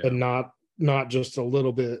 Yeah. and not just a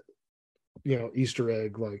little bit, Easter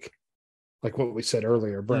egg like what we said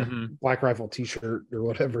earlier, Mhm. Black Rifle t-shirt or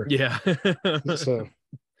whatever. Yeah. So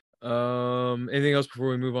Anything else before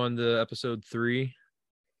we move on to episode 3?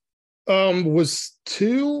 was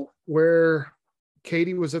 2 where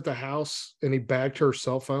Katie was at the house and he bagged her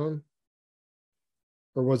cell phone,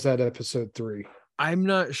 or was that episode 3? I'm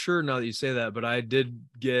not sure now that you say that, but I did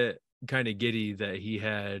get kind of giddy that he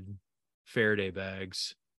had Faraday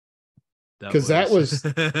bags. Because that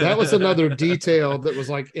was another detail that was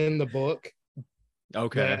like in the book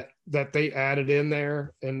okay. that they added in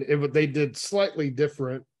there, and they did slightly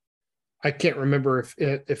different. I can't remember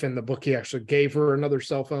if in the book he actually gave her another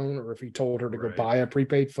cell phone or if he told her to go Right. buy a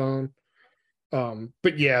prepaid phone.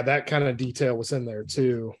 But yeah, that kind of detail was in there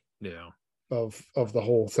too. Yeah. Of the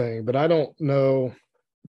whole thing. But I don't know,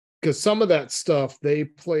 because some of that stuff they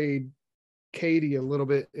played Katie a little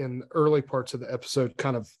bit in early parts of the episode,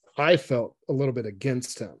 kind of, I felt a little bit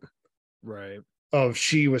against him. Right. Of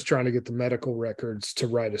she was trying to get the medical records to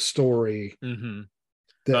write a story Mm-hmm.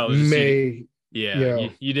 that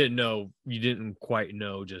you didn't know, you didn't quite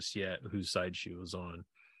know just yet whose side she was on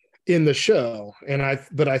in the show. And I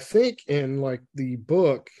think in like the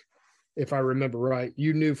book, if I remember right,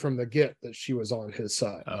 you knew from the get that she was on his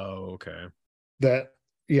side. Oh, okay. That,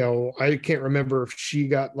 I can't remember if she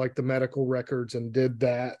got like the medical records and did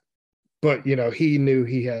that, but he knew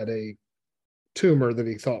he had a tumor that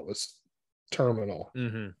he thought was terminal.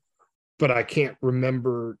 Mm-hmm. But I can't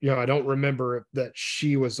remember, I don't remember that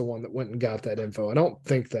she was the one that went and got that info. I don't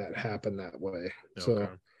think that happened that way. Okay. So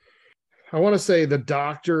I want to say the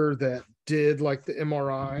doctor that did like the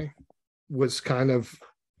MRI was kind of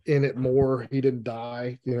in it more. He didn't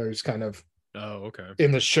die, he's kind of,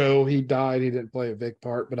 in the show he died. He didn't play a big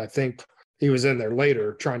part, but I think he was in there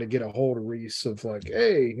later trying to get a hold of Reese of like,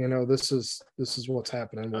 hey, this is what's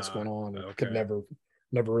happening, what's going on. And could never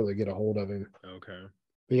really get a hold of him. Okay.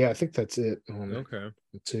 But yeah, I think that's it on the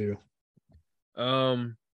 2.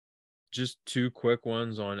 Just 2 quick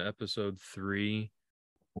ones on episode 3.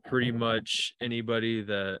 Pretty much anybody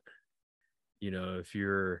that, if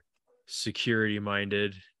you're security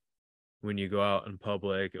minded when you go out in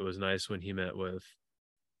public, it was nice when he met with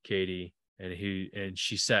Katie and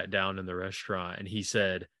she sat down in the restaurant and he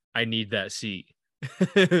said, I need that seat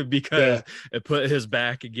because it put his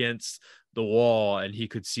back against the wall and he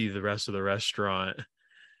could see the rest of the restaurant.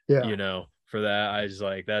 Yeah. For that, I was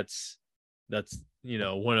like, that's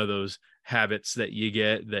one of those habits that you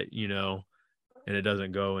get that, and it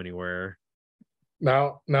doesn't go anywhere.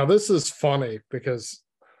 Now this is funny because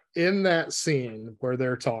in that scene where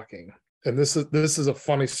they're talking, and this is a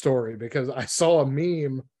funny story because I saw a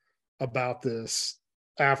meme about this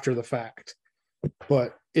after the fact,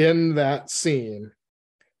 but in that scene,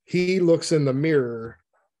 he looks in the mirror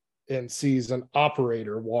and sees an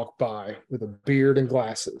operator walk by with a beard and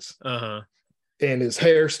glasses. Uh-huh. And his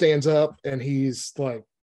hair stands up and he's like,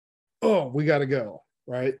 oh, we got to go.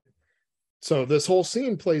 Right. So this whole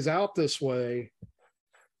scene plays out this way.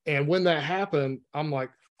 And when that happened, I'm like,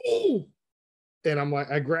 oh, and I'm like,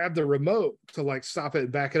 I grabbed the remote to like stop it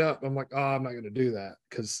and back it up. I'm like, oh, I'm not going to do that.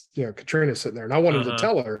 Cause Katrina's sitting there and I wanted to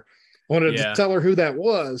tell her, to tell her who that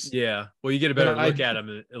was. Yeah. Well, you get a better look at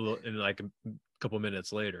him in like a couple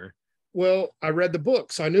minutes later. Well, I read the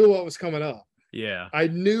book, so I knew what was coming up. Yeah. I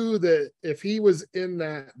knew that if he was in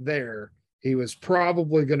there, he was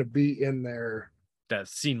probably going to be in there. That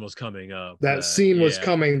scene was coming up. That scene was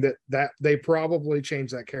coming, that they probably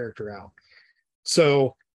changed that character out.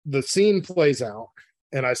 So the scene plays out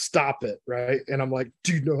and I stop it, right? And I'm like,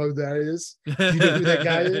 do you know who that is? Do you know who that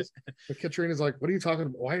guy is? And Katrina's like, what are you talking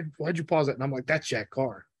about? Why'd you pause it? And I'm like, that's Jack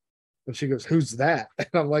Carr. And she goes, who's that? And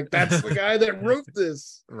I'm like, that's the guy that wrote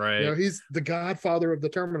this. Right. He's the godfather of the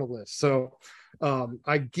terminal list. So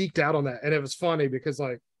I geeked out on that. And it was funny because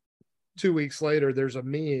like 2 weeks later, there's a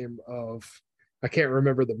meme of, I can't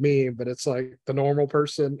remember the meme, but it's like the normal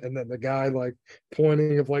person and then the guy like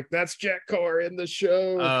pointing of like, that's Jack Carr in the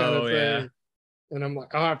show kind of thing. Yeah. And I'm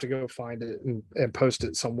like, I'll have to go find it and post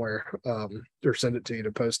it somewhere, or send it to you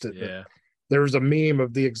to post it. Yeah. But there was a meme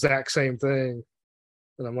of the exact same thing.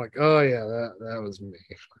 And I'm like, oh yeah, that was me.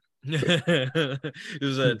 It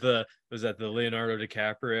was at the Leonardo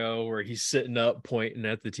DiCaprio where he's sitting up pointing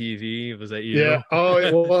at the TV. Was that you? Yeah. Oh,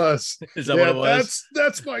 it was. Is that what Yeah, it was?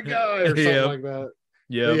 that's my guy or something Yep. like that. But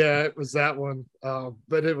Yep. yeah, it was that one.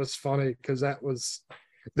 But it was funny because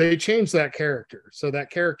they changed that character. So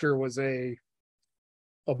that character was a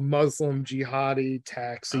Muslim jihadi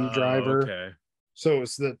taxi Oh, driver. okay. So it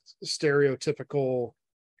was the stereotypical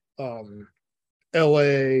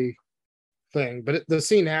LA thing. But the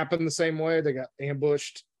scene happened the same way. They got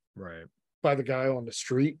ambushed Right. by the guy on the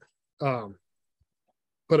street. Um,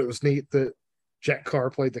 but it was neat that Jack Carr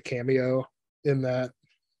played the cameo in that.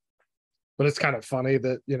 But it's kind of funny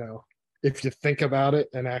that, if you think about it,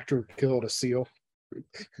 an actor killed a SEAL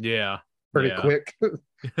Yeah. pretty Yeah. quick.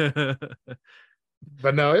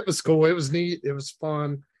 But no, it was cool. It was neat. It was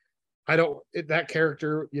fun. That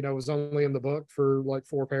character, was only in the book for like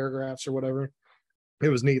 4 paragraphs or whatever. It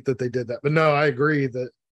was neat that they did that. But no, I agree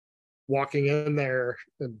that walking in there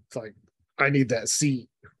and it's like, I need that seat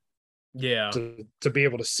Yeah. to be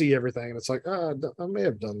able to see everything. And it's like, I may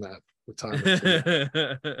have done that the time.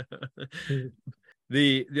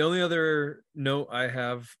 The only other note I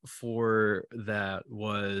have for that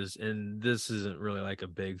was, and this isn't really like a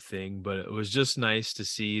big thing, but it was just nice to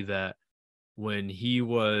see that when he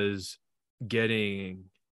was getting,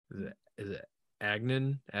 is it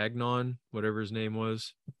Agnon, whatever his name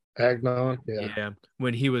was. Agnon, yeah. Yeah.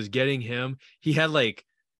 When he was getting him, he had like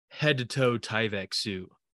head to toe Tyvek suit,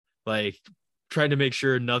 like trying to make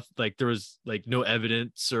sure nothing, like there was like no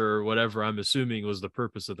evidence or whatever. I'm assuming was the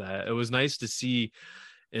purpose of that. It was nice to see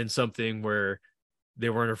in something where they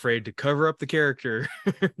weren't afraid to cover up the character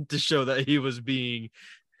to show that he was being.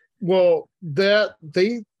 Well,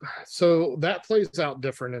 so that plays out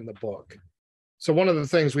different in the book. So one of the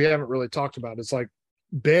things we haven't really talked about is like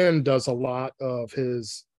Ben does a lot of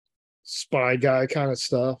his spy guy kind of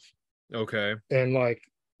stuff Okay. and like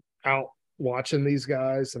out watching these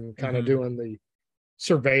guys and kind of Mhm. doing the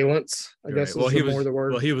surveillance, I guess Well, is he more was the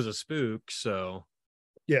word. well, he was a spook, so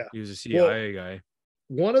Yeah. he was a Well, CIA guy.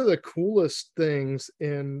 one of the coolest things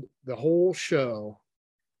in the whole show,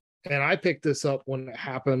 and I picked this up when it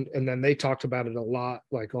happened, and then they talked about it a lot,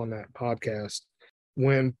 like on that podcast,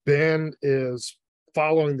 when Ben is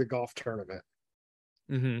following the golf tournament,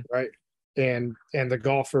 right? And the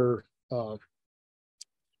golfer,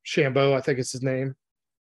 Shambo, I think it's his name,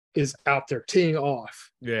 is out there teeing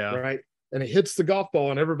off, Yeah. right? And he hits the golf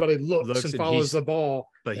ball, and everybody looks and follows the ball,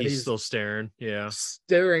 but he's still staring. Yeah.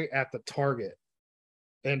 staring at the target.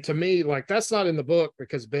 And to me, like that's not in the book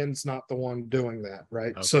because Ben's not the one doing that,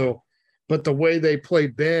 right? Okay. So, but the way they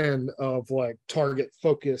played Ben of like target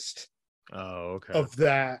focused Oh, okay. of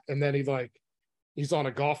that, and then he's on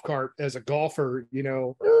a golf cart as a golfer,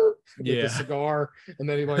 with Yeah. a cigar, and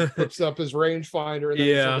then he like puts up his rangefinder, and then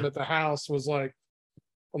he's Yeah. looking at the house. Was like,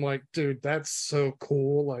 I'm like, dude, that's so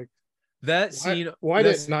cool. Like That scene. why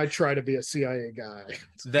didn't I try to be a CIA guy?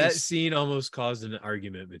 That scene almost caused an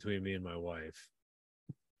argument between me and my wife.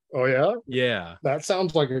 Oh yeah, Yeah. that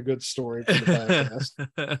sounds like a good story for the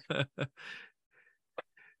podcast.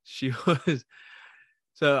 She was.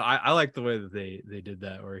 So I like the way that they did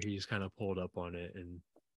that, where he's kind of pulled up on it and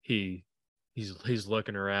he's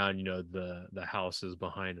looking around, the house is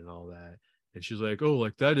behind and all that. And she's like, oh,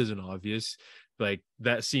 like that isn't obvious. Like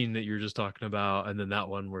that scene that you're just talking about, and then that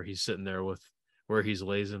one where he's sitting there where he's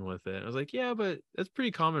lazing with it. I was like, yeah, but that's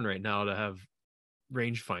pretty common right now to have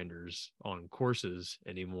rangefinders on courses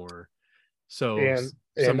anymore. So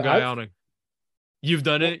some guy on a, you've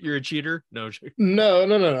done it, you're a cheater. No.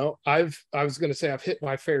 I was going to say I've hit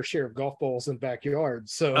my fair share of golf balls in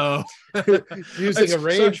backyards. So using a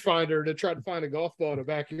rangefinder to try to find a golf ball in a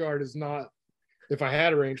backyard is not. If I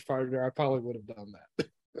had a rangefinder, I probably would have done that.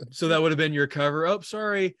 So that would have been your cover up.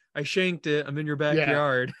 Sorry, I shanked it. I'm in your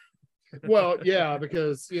backyard. Yeah. Well, yeah,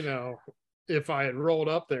 because if I had rolled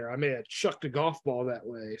up there, I may have chucked a golf ball that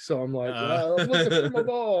way. So I'm like, well, I'm looking for my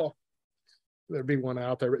ball. There'd be one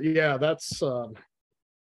out there. But yeah, that's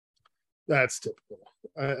typical.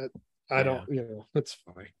 I don't, it's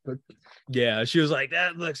fine. But yeah, she was like,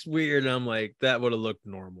 that looks weird. And I'm like, that would have looked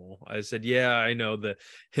normal. I said, yeah, I know that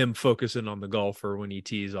him focusing on the golfer when he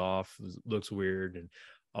tees off looks weird and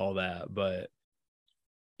all that, but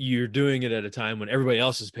you're doing it at a time when everybody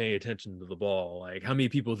else is paying attention to the ball. Like, how many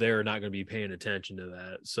people there are not going to be paying attention to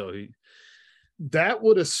that? So that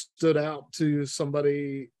would have stood out to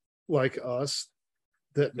somebody like us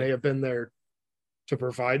that may have been there to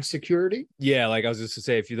provide security. Yeah, like I was just to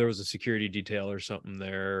say, if there was a security detail or something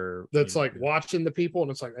there, that's like watching the people, and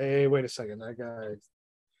it's like, hey, wait a second, that guy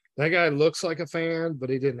that guy looks like a fan, but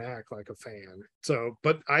he didn't act like a fan. So,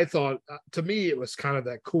 but I thought, to me, it was kind of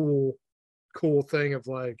that cool thing of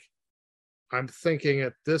like, I'm thinking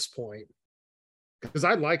at this point, because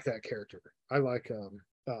I like that character. I like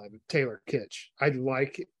Taylor Kitsch. I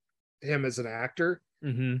like him as an actor.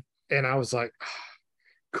 Mm-hmm. And I was like,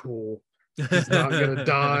 cool. He's not gonna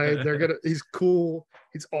die. He's cool.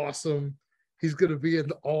 He's awesome. He's gonna be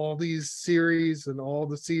in all these series and all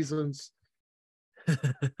the seasons.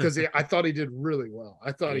 Because I thought he did really well.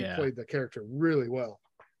 I thought he played the character really well.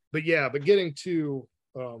 But getting to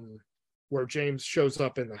where James shows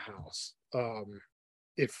up in the house.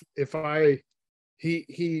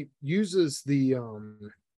 He uses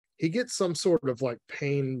he gets some sort of like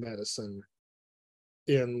pain medicine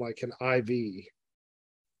in like an IV,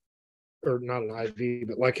 or not an IV,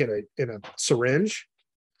 but like in a syringe,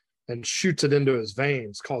 and shoots it into his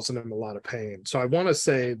veins, causing him a lot of pain. So I want to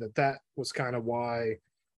say that was kind of why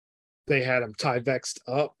they had him Tyvexed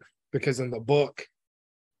up, because in the book,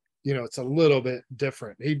 it's a little bit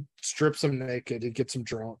different. He strips him naked, he gets him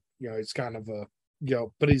drunk, he's kind of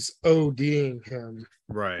but he's ODing him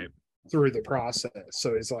right through the process.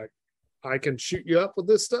 So he's like, I can shoot you up with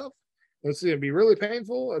this stuff. It's going to be really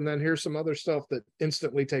painful. And then here's some other stuff that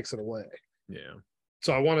instantly takes it away. Yeah.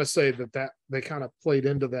 So I want to say that they kind of played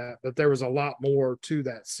into that there was a lot more to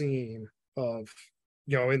that scene of,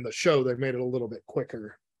 in the show, they made it a little bit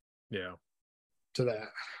quicker. Yeah. To that.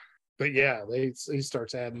 But yeah, he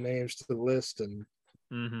starts adding names to the list and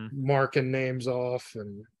marking names off.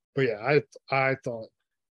 But yeah, I thought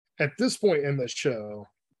at this point in the show,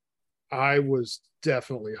 I was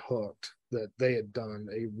definitely hooked that they had done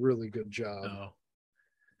a really good job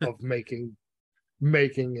of making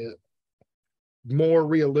it more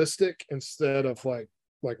realistic, instead of like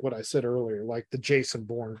what I said earlier, like the Jason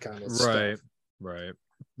Bourne kind of stuff. Right.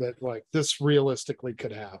 That like this realistically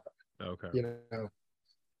could happen. Okay.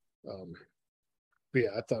 But yeah,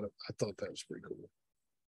 I thought that was pretty cool.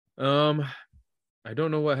 I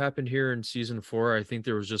don't know what happened here in season 4. I think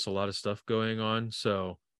there was just a lot of stuff going on,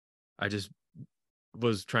 so I just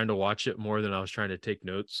was trying to watch it more than I was trying to take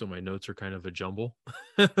notes, so my notes are kind of a jumble.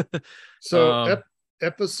 So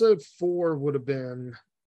episode 4 would have been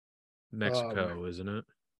Mexico, isn't it?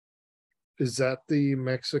 Is that the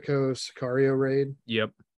Mexico Sicario raid?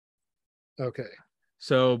 Yep. Okay.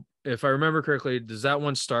 So if I remember correctly, does that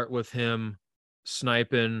one start with him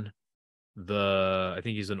sniping I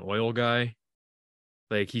think he's an oil guy?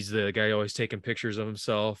 Like he's the guy always taking pictures of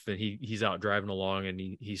himself, and he's out driving along and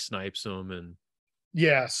he snipes him. And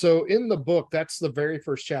yeah, so in the book, that's the very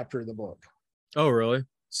first chapter of the book. Oh, really?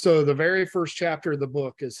 So the very first chapter of the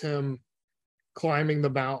book is him climbing the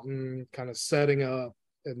mountain, kind of setting up,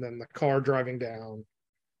 and then the car driving down,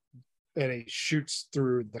 and he shoots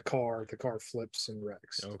through the car flips and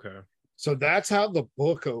wrecks. Okay. So that's how the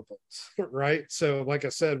book opens, right? So like I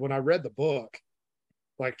said, when I read the book,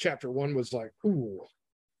 like chapter 1 was like, ooh.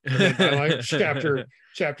 And then by like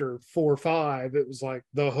chapter 4 or 5, it was like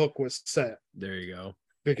the hook was set. There you go.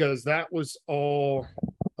 Because that was all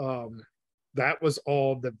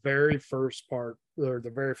the very first part, or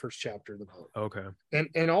the very first chapter of the book. Okay.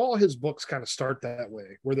 And all his books kind of start that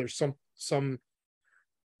way, where there's some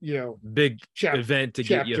big event to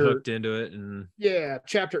get you hooked into it. And yeah,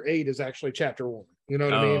 chapter 8 is actually chapter 1. You know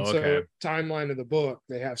what I mean? Okay. So timeline of the book,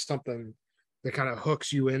 they have something that kind of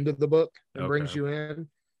hooks you into the book and brings you in.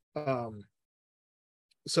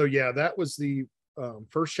 So yeah, that was the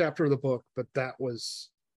first chapter of the book, but that was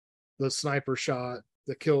the sniper shot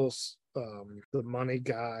that kills the money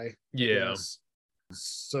guy. Yeah.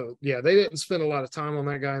 So yeah, they didn't spend a lot of time on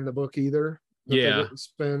that guy in the book either. Yeah. They didn't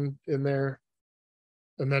spend in there.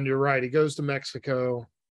 And then you're right, he goes to Mexico,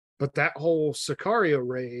 but that whole Sicario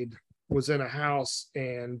raid was in a house,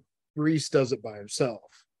 and Reese does it by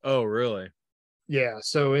himself. Oh, really? Yeah.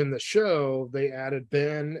 So in the show, they added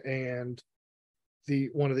Ben and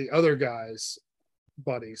one of the other guys'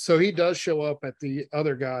 buddies. So he does show up at the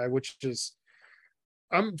other guy, which is,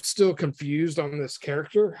 I'm still confused on this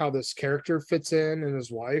character, how this character fits in, and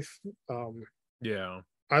his wife. Yeah.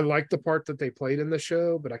 I like the part that they played in the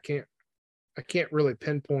show, but I can't really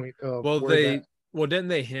pinpoint. Didn't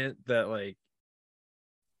they hint that like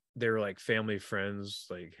they were like family friends,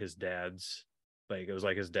 like his dad's, like it was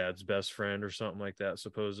like his dad's best friend or something like that,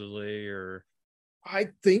 supposedly? Or I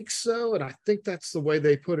think so, and I think that's the way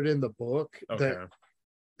they put it in the book. Okay.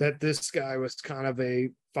 That this guy was kind of a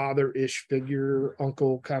father-ish figure,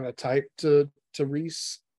 uncle kind of type to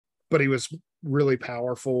Reese, but he was really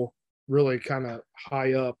powerful, really kind of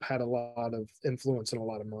high up, had a lot of influence and a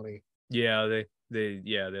lot of money. Yeah, they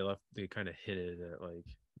kind of hit it at like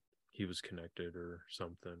he was connected or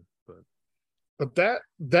something. But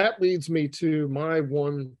that leads me to my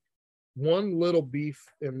one little beef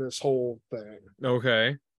in this whole thing.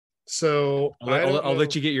 Okay. So I'll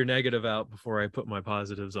let you get your negative out before I put my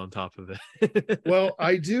positives on top of it. Well,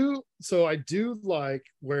 I do like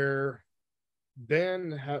where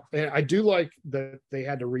and I do like that they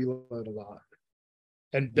had to reload a lot,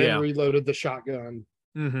 and Ben reloaded the shotgun,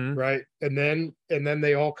 right, and then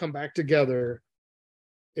they all come back together,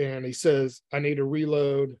 and he says, "I need to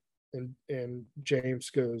reload," and James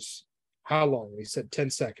goes, "How long?" He said 10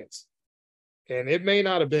 seconds, and it may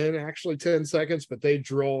not have been actually 10 seconds, but they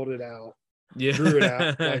drew it out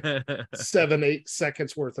like 7-8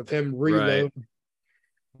 seconds worth of him reload. Right.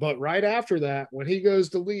 But right after that, when he goes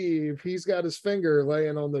to leave, he's got his finger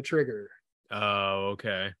laying on the trigger. Oh,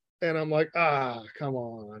 okay. And I'm like, come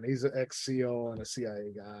on. He's an ex-SEAL and a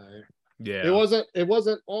CIA guy. Yeah. It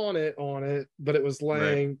wasn't on it, but it was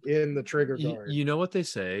laying in the trigger guard. You know what they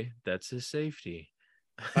say? That's his safety.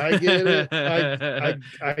 I get it.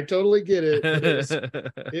 I totally get it.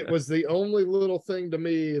 It was the only little thing to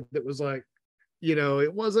me that was like,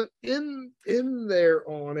 it wasn't in there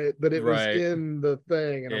on it, but it was in the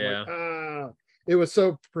thing. And I'm like, it was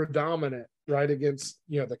so predominant right against,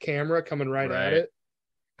 the camera coming right at it.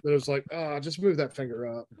 That it was like, just move that finger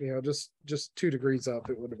up, just 2 degrees up,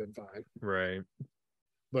 it would have been fine. Right.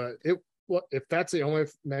 But if that's the only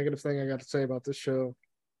negative thing I got to say about this show,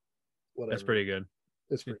 whatever. That's pretty good.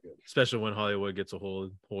 It's pretty good. Especially when Hollywood gets a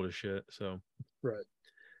hold of shit. So, right.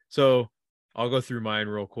 So I'll go through mine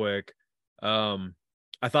real quick.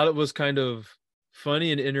 I thought it was kind of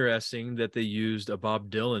funny and interesting that they used a Bob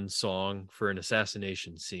Dylan song for an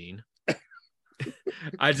assassination scene.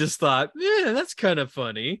 I just thought, yeah, that's kind of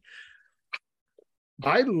funny.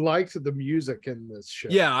 I liked the music in this show.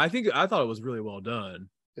 Yeah, I thought it was really well done.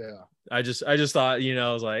 Yeah. I just thought,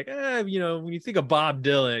 I was like, when you think of Bob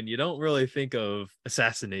Dylan, you don't really think of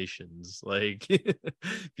assassinations, like if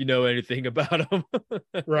you know anything about him.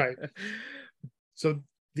 Right. So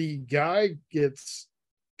the guy gets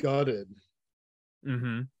gutted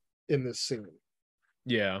in this scene.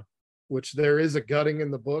 Yeah. Which there is a gutting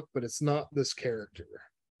in the book, but it's not this character.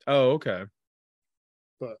 Oh, okay.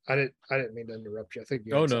 But I didn't mean to interrupt you. I think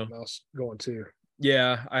you had something else going too.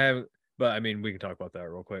 Yeah, I haven't. But I mean, we can talk about that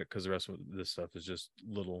real quick because the rest of this stuff is just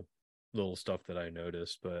little stuff that I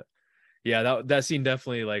noticed. But yeah, that scene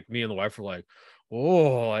definitely, like, me and the wife were like,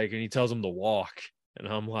 oh, like, and he tells him to walk, and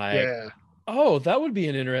I'm like, oh, that would be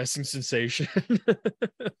an interesting sensation.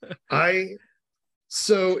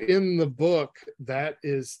 So in the book, that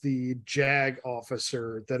is the JAG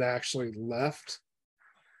officer that actually left.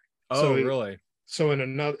 Oh, really? So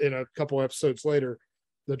in a couple episodes later,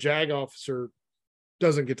 the JAG officer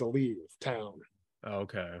doesn't get to leave town.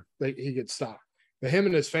 Okay. He gets stopped. But him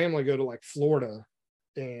and his family go to like Florida,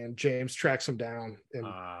 and James tracks him down and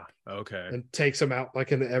takes him out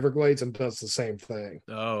like in the Everglades and does the same thing.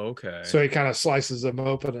 Oh, okay. So he kind of slices him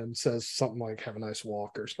open and says something like, have a nice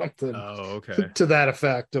walk or something. Oh, okay. To that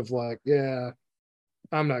effect of like, yeah,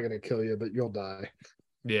 I'm not going to kill you, but you'll die.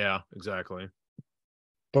 Yeah, exactly.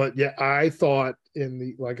 But yeah, I thought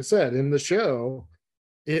like I said, in the show,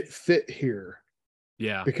 it fit here.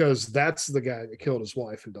 Yeah. Because that's the guy that killed his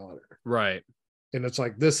wife and daughter. Right. And it's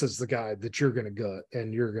like, this is the guy that you're going to gut,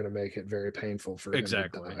 and you're going to make it very painful for him to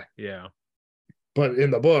die. Yeah. But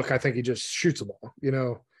in the book, I think he just shoots them all,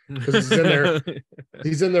 because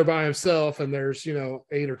he's in there by himself, and there's, 8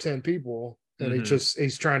 or 10 people, and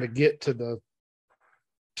he's trying to get to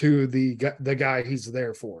the guy he's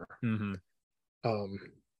there for.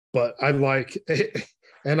 But I like it,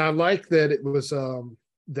 and I like that it was,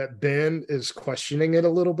 that Ben is questioning it a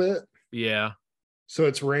little bit. Yeah. So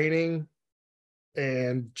it's raining,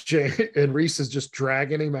 and Reese is just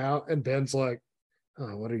dragging him out, and Ben's like,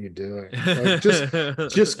 oh, what are you doing? Like,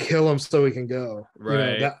 just kill him so he can go.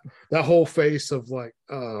 Right. That whole face of like,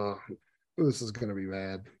 oh, this is gonna be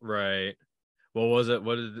bad. Right. What was it?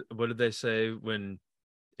 What did they say when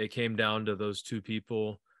it came down to those 2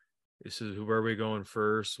 people? This is, where are we going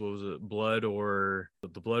first? What was it? Blood or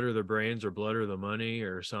the brains, or blood or the money,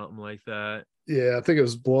 or something like that? Yeah, I think it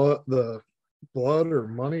was blood or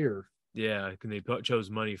money, or yeah. And they chose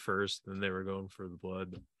money first, then they were going for the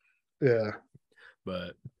blood. Yeah.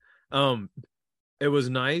 But it was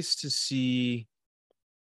nice to see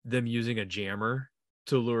them using a jammer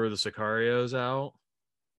to lure the Sicarios out,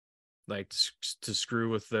 like to screw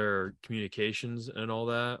with their communications and all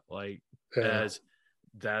that. Like, I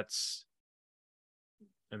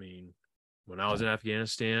mean, when I was in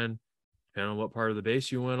Afghanistan, depending on what part of the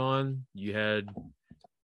base you went on, you had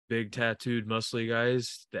big tattooed muscly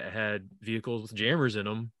guys that had vehicles with jammers in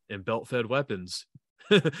them and belt fed weapons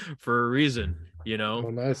for a reason, you know. Oh,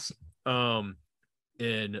 nice.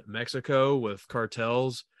 In Mexico with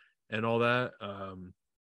cartels and all that.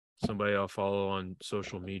 Somebody I'll follow on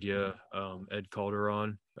social media, Ed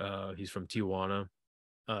Calderon. He's from Tijuana.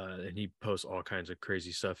 And he posts all kinds of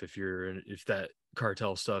crazy stuff if that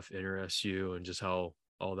cartel stuff interests you and just how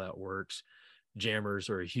all that works. Jammers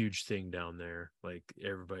are a huge thing down there. Like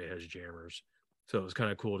everybody has jammers. So it was kind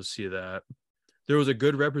of cool to see that. There was a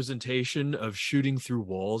good representation of shooting through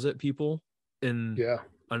walls at people and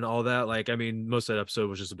all that. Like, I mean, most of that episode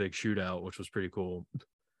was just a big shootout, which was pretty cool.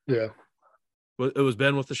 Yeah. It was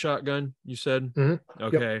Ben with the shotgun, you said? Mm-hmm.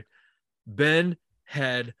 Okay. Yep. Ben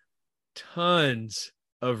had tons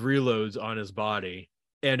of reloads on his body,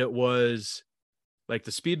 and it was like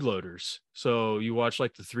the speed loaders. So you watch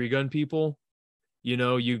like the 3-gun people, you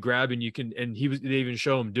know, you grab and you can, and they even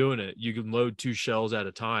show him doing it. You can load 2 shells at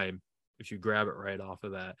a time if you grab it right off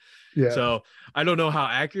of that. Yeah. So I don't know how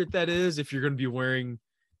accurate that is if you're going to be wearing,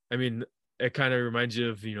 I mean, it kind of reminds you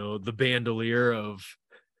of, you know, the bandolier of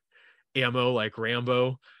ammo like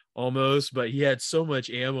Rambo almost, but he had so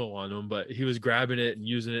much ammo on him, but he was grabbing it and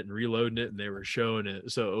using it and reloading it, and they were showing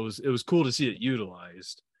it. So it was cool to see it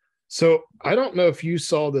utilized. So I don't know if you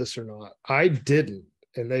saw this or not. I didn't,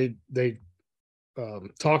 and they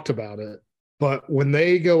talked about it. But when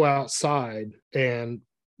they go outside and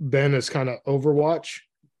Ben is kind of Overwatch,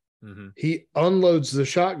 he unloads the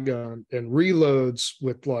shotgun and reloads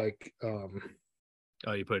with like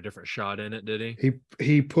oh, you put a different shot in it, did he?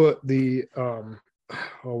 He put the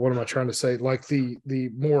what am I trying to say? Like the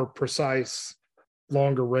more precise,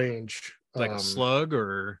 longer range. Like a slug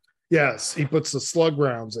or yes, he puts the slug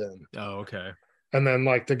rounds in. Oh, okay. And then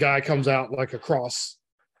like the guy comes out like across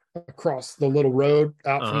the little road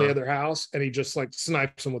out from the other house, and he just like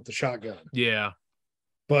snipes him with the shotgun. Yeah.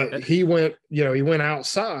 But he went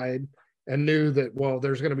outside and knew that, well,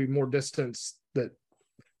 there's going to be more distance that,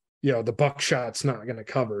 you know, the buckshot's not going to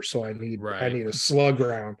cover. So I need a slug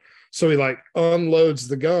round. So he like unloads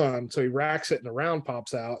the gun. So he racks it and the round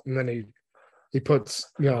pops out, and then he puts,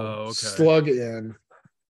 you know, slug in,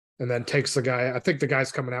 and then takes the guy. I think the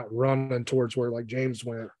guy's coming out running towards where like James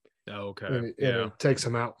went. Oh, okay. And it takes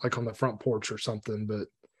him out like on the front porch or something. But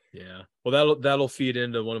yeah, well, that'll feed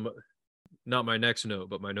into one of my, not my next note,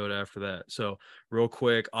 but my note after that. So real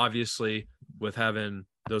quick, obviously with having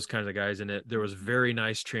those kinds of guys in it, there was very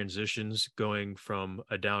nice transitions going from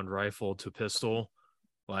a downed rifle to pistol.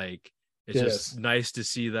 Like it's just nice to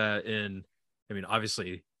see that I mean,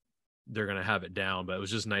 obviously they're going to have it down, but it was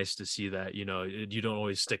just nice to see that, you know, you don't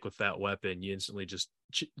always stick with that weapon. You instantly just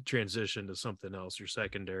transition to something else, your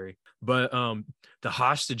secondary. But the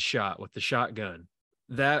hostage shot with the shotgun,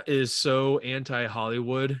 that is so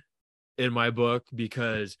anti-Hollywood in my book,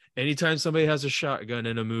 because anytime somebody has a shotgun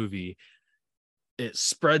in a movie, it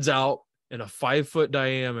spreads out in a 5-foot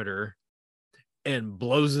diameter and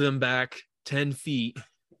blows them back 10 feet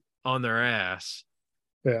on their ass.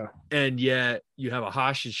 Yeah. And yet you have a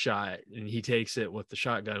hostage shot and he takes it with the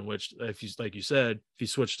shotgun, which if you, like you said, if you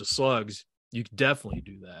switch to slugs, you could definitely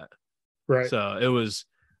do that. Right. So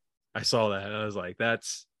I saw that and I was like,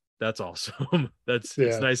 that's awesome. It's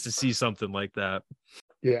nice to see something like that.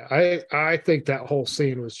 Yeah. I think that whole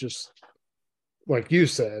scene was just, like you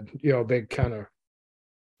said, you know, a big kind of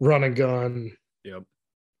run and gun. Yep.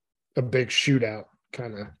 A big shootout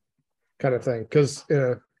kind of thing. Cause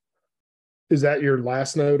is that your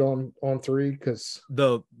last note on 3? Because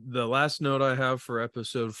the last note I have for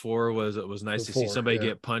episode 4 was it was nice to see somebody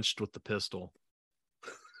get punched with the pistol.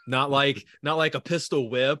 Not like a pistol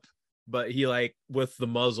whip, but he like with the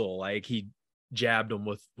muzzle, like he jabbed him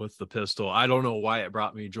with the pistol. I don't know why it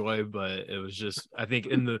brought me joy, but it was just, I think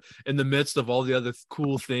in the midst of all the other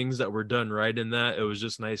cool things that were done right in that, it was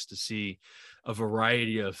just nice to see a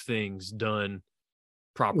variety of things done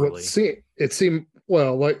properly. It seemed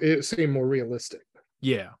more realistic.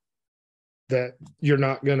 Yeah. That you're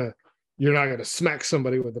not gonna smack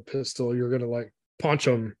somebody with a pistol. You're gonna like punch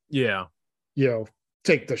them. Yeah. You know,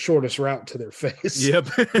 take the shortest route to their face. Yep.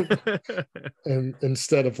 And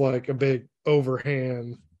instead of like a big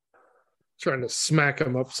overhand trying to smack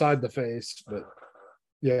them upside the face. But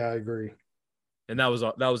yeah, I agree. And that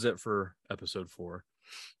was it for episode 4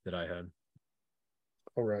 that I had.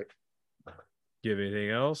 All right. Do you have anything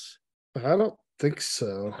else? I don't think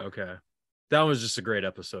so. Okay. That was just a great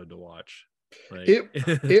episode to watch. Like...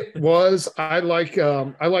 It was. I like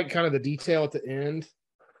kind of the detail at the end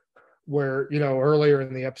where, you know, earlier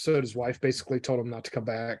in the episode, his wife basically told him not to come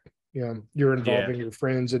back. You know, you're involving your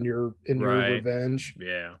friends in your revenge.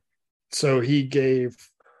 Yeah. So he gave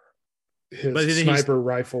But his then sniper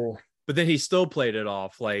rifle. but then he still played it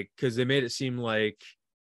off like, because they made it seem like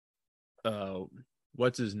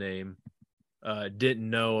what's his name didn't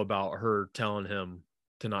know about her telling him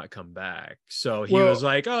to not come back. So he was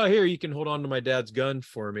like, oh, here, you can hold on to my dad's gun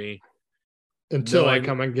for me until I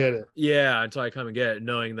come and get it. Yeah, until I come and get it,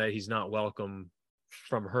 knowing that he's not welcome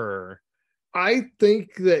from her. I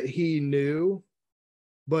think that he knew,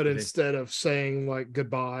 but instead of saying like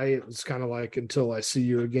goodbye, it was kind of like until I see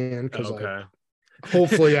you again, because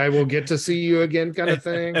hopefully I will get to see you again, kind of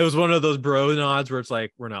thing. It was one of those bro nods where it's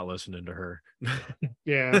like, we're not listening to her.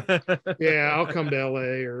 Yeah. I'll come to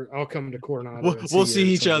LA, or I'll come to Coronado. We'll see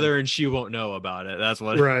each other and she won't know about it. That's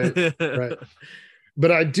what. Right.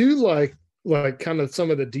 But I do like kind of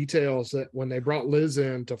some of the details that when they brought Liz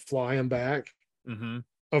in to fly him back,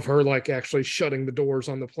 of her like actually shutting the doors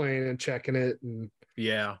on the plane and checking it, and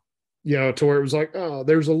to where it was like, oh,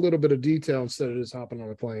 there's a little bit of detail instead of just hopping on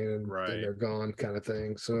a plane and they're gone, kind of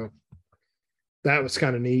thing. So that was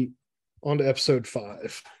kind of neat. On to episode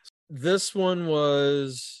 5. This one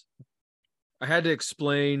was, I had to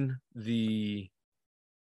explain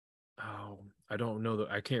I don't know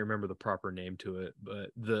I can't remember the proper name to it,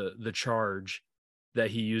 but the charge that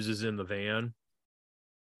he uses in the van.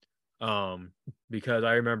 Because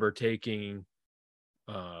I remember taking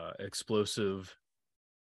explosive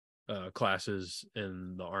classes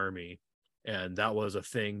in the Army, and that was a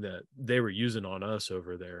thing that they were using on us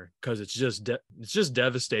over there, because it's just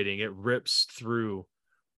devastating. It rips through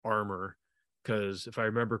armor, because if I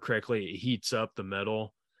remember correctly, it heats up the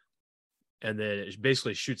metal, and then it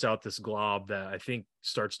basically shoots out this glob that I think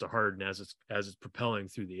starts to harden as it's propelling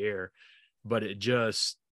through the air, but it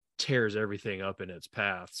just tears everything up in its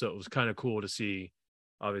path. So it was kind of cool to see.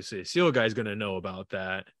 Obviously a SEAL guy's going to know about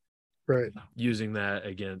that, right? Using that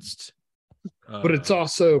against but it's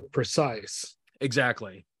also precise,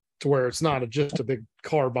 exactly, to where it's not just a big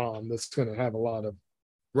car bomb that's going to have a lot of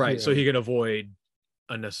so he can avoid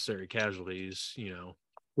unnecessary casualties,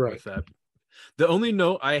 right. With that. The only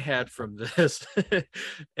note I had from this, and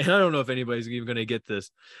I don't know if anybody's even going to get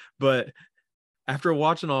this, but after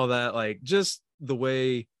watching all that, like just the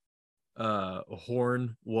way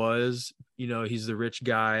Horn was, he's the rich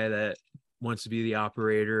guy that wants to be the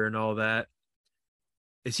operator and all that.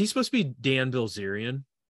 Is he supposed to be Dan Bilzerian?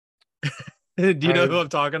 Do you know who I'm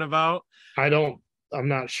talking about? I'm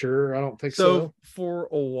not sure. I don't think so. For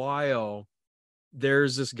a while,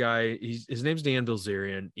 there's this guy, his name's Dan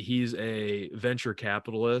Bilzerian. He's a venture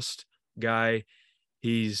capitalist guy.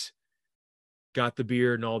 He's got the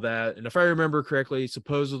beard and all that. And if I remember correctly,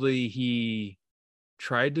 supposedly he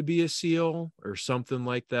tried to be a SEAL or something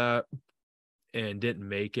like that and didn't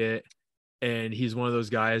make it. And he's one of those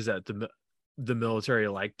guys that the military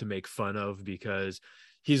like to make fun of, because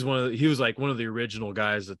he was like one of the original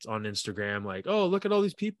guys that's on Instagram, like, oh, look at all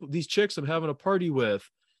these people, these chicks I'm having a party with.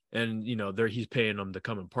 And, he's paying them to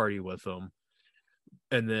come and party with them.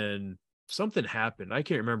 And then something happened. I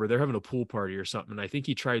can't remember. They're having a pool party or something. I think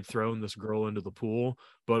he tried throwing this girl into the pool,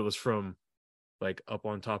 but it was from like up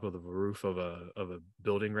on top of the roof of a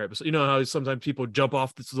building, right? You know how sometimes people jump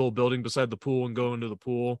off this little building beside the pool and go into the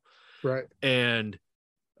pool, right? And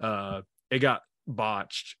it got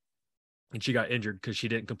botched, and she got injured because she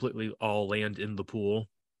didn't completely all land in the pool.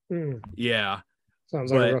 Yeah,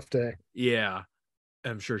 sounds like a rough day. Yeah,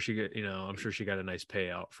 I'm sure she got a nice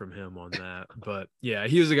payout from him on that. But yeah,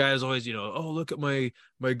 he was the guy who's always, oh, look at my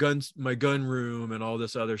gun room and all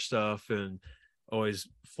this other stuff, and always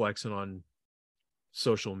flexing on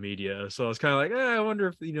social media. So I was kind of like, I wonder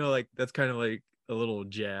if, like that's kind of like a little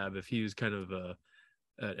jab, if he was kind of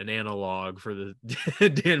an analog for the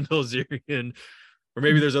Dan Bilzerian, or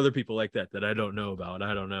maybe there's other people like that I don't know about.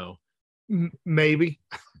 I don't know. Maybe.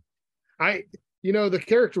 The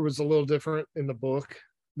character was a little different in the book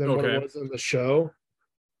than what it was in the show.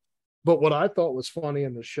 But what I thought was funny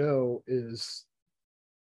in the show is,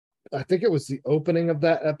 I think it was the opening of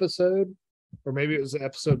that episode, or maybe it was the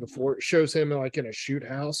episode before. It shows him like in a shoot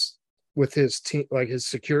house with his team, like his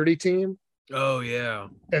security team. Oh yeah.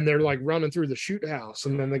 And they're like running through the shoot house,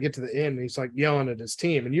 and then they get to the end and he's like yelling at his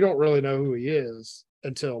team, and you don't really know who he is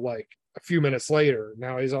until like a few minutes later.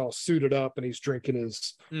 Now he's all suited up and he's drinking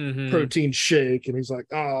his protein shake, and he's like,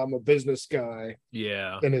 oh, I'm a business guy.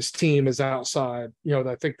 Yeah. And his team is outside.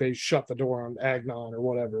 I think they shut the door on Agnon or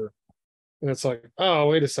whatever. And it's like, oh,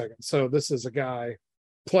 wait a second. So this is a guy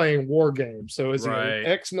playing war games. So is he an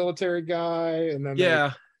ex-military guy? And then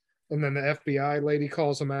and then the FBI lady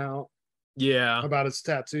calls him out. Yeah. About his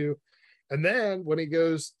tattoo. And then when he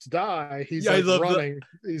goes to die, he's like running.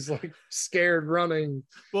 He's like scared running.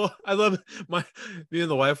 Well, I love me and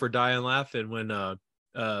the wife were dying laughing when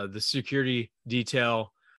the security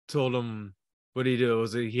detail told him what he did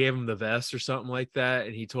was he gave him the vest or something like that,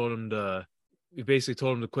 and he basically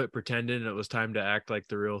told him to quit pretending and it was time to act like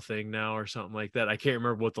the real thing now or something like that. I can't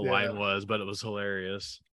remember what the line was, but it was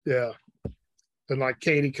hilarious. Yeah. And like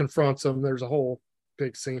Katie confronts him. There's a whole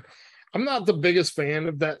big scene. I'm not the biggest fan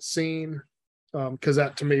of that scene because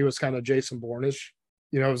that to me was kind of Jason Bourne-ish.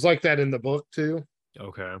 You know, it was like that in the book too.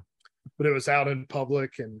 Okay. But it was out in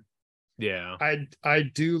public, and yeah, I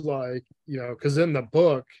do like, you know, because in the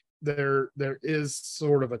book there is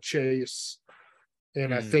sort of a chase,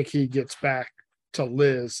 and I think he gets back to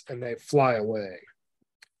Liz and they fly away.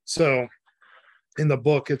 So in the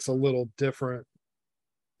book it's a little different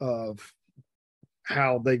of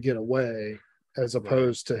how they get away as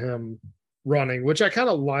opposed to him running, which I kind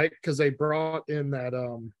of like because they brought in that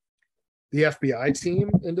the FBI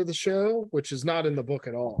team into the show, which is not in the book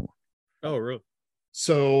at all. Oh, really?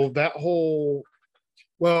 So that whole,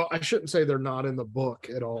 well, I shouldn't say they're not in the book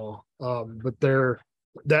at all, but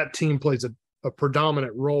that team plays a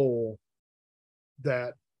predominant role.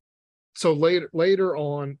 That so later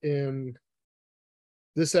on in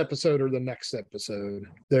this episode or the next episode,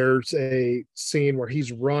 there's a scene where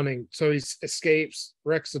he's running. So he escapes,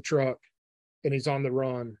 wrecks the truck, and he's on the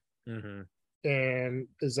run. Mm-hmm. And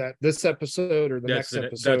is that this episode or the next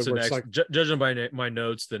episode? That's the next. Like, judging by my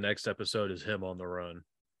notes, the next episode is him on the run.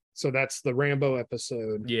 So that's the Rambo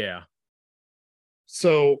episode. Yeah.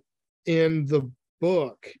 So in the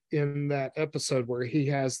book, in that episode where he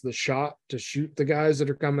has the shot to shoot the guys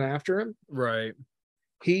that are coming after him, right?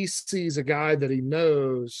 He sees a guy that he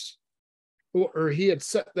knows, or he had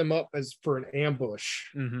set them up as for an ambush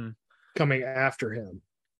coming after him.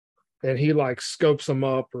 And he like scopes them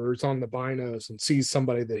up or is on the binos and sees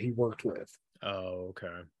somebody that he worked with. Oh,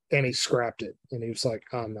 okay. And he scrapped it. And he was like,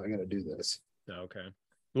 I'm not going to do this. Okay.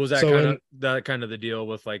 Was that kind of the deal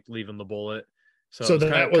with like leaving the bullet? So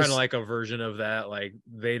that was kind of like a version of that. Like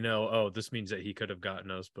they know, oh, this means that he could have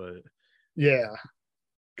gotten us, but yeah.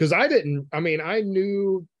 Because I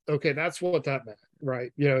knew, okay, that's what that meant,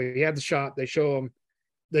 right? You know, he had the shot. They show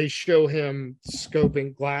him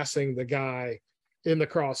scoping, glassing the guy in the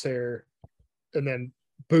crosshair, and then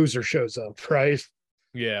Boozer shows up, right?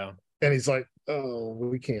 Yeah. And he's like, oh,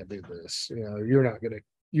 we can't do this. You know,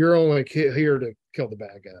 you're only here to kill the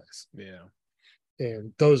bad guys. Yeah.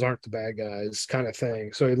 And those aren't the bad guys, kind of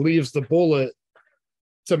thing. So he leaves the bullet.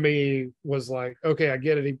 To me, was like, okay, I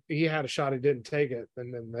get it. He had a shot, he didn't take it,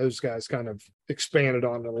 and then those guys kind of expanded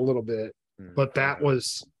on it a little bit. But that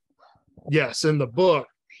was, yes, in the book,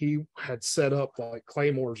 he had set up like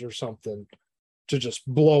claymores or something to just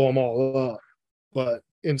blow them all up. But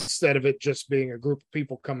instead of it just being a group of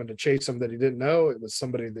people coming to chase him that he didn't know, it was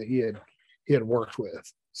somebody that he had worked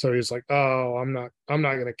with. So he was like, oh, I'm not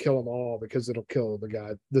going to kill them all because it'll kill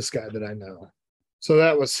this guy that I know. So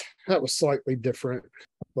that was slightly different.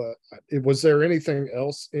 But was there anything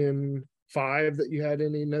else in 5 that you had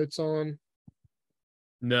any notes on?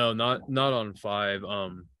 No, not on 5.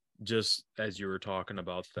 Just as you were talking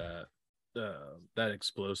about that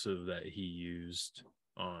explosive that he used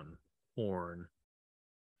on Horn,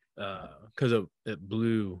 because it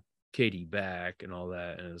blew Katie back and all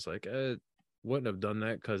that, and it's like wouldn't have done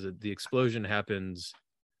that because the explosion happens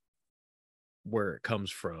where it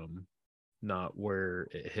comes from, not where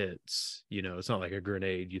it hits. You know, it's not like a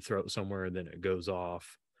grenade you throw it somewhere and then it goes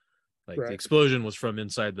off. Like the explosion was from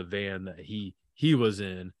inside the van that he was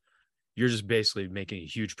in. You're just basically making a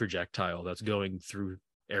huge projectile that's going through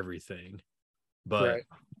everything. But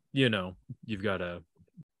you know, you've got to,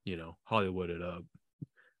 you know, Hollywood it up,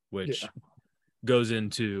 which goes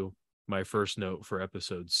into my first note for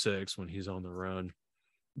episode 6 when he's on the run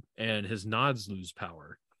and his nods lose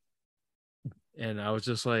power. And I was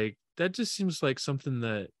just like, that just seems like something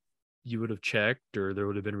that you would have checked or there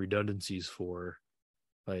would have been redundancies for.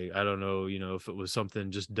 Like, I don't know, you know, if it was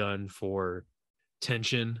something just done for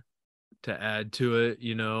tension to add to it,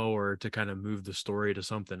 you know, or to kind of move the story to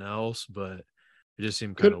something else, but it just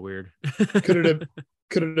seemed kind of weird. could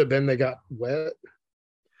it have been they got wet?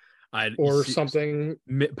 Something?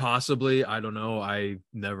 Possibly. I don't know. I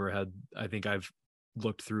think I've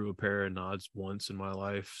looked through a pair of nods once in my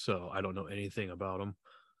life, so I don't know anything about them.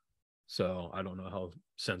 So I don't know how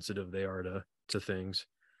sensitive they are to things.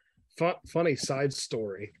 Funny side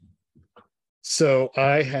story. So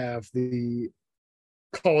I have the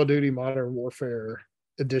Call of Duty Modern Warfare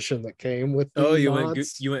edition that came with the you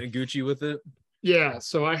mods. went Gucci with it? Yeah,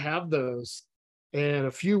 so I have those. And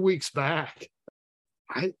a few weeks back,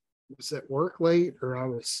 I was at work late, or I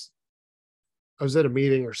was at a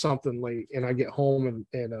meeting or something late, and I get home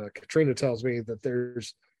and Katrina tells me that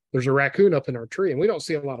there's there's a raccoon up in our tree, and we don't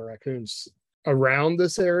see a lot of raccoons around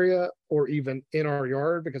this area or even in our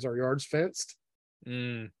yard because our yard's fenced.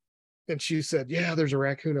 Mm. And she said, yeah, there's a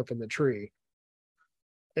raccoon up in the tree.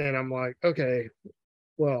 And I'm like, okay,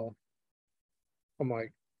 well, I'm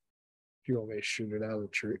like, do you want me to shoot it out of the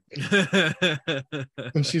tree?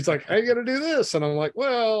 And she's like, how you gonna do this? And I'm like,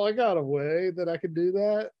 well, I got a way that I could do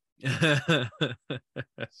that.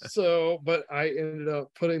 So, but I ended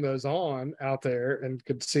up putting those on out there and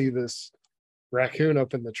could see this raccoon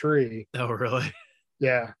up in the tree. Oh, really?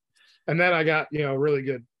 Yeah. And then I got, really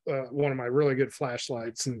good, one of my really good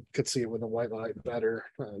flashlights and could see it with a white light better,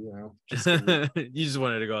 just You just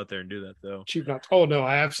wanted to go out there and do that though. cheap not. Oh no,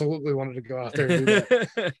 I absolutely wanted to go out there and do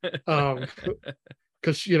that.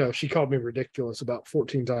 Because she called me ridiculous about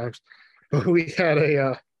 14 times. But we had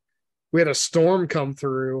a storm come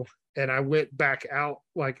through, and I went back out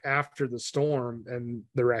like after the storm, and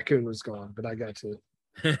the raccoon was gone. But I got to.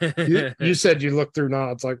 You said you looked through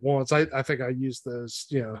nods like once. I think I used those,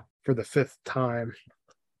 for the 5th time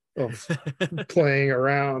of playing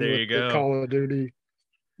around There with you go. the Call of Duty,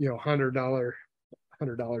 $100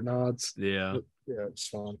 nods. Yeah. But, yeah, it's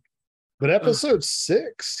fun. But episode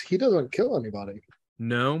 6, he doesn't kill anybody.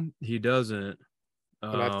 No, he doesn't.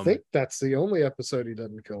 And I think that's the only episode he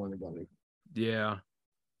doesn't kill anybody. Yeah.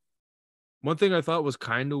 One thing I thought was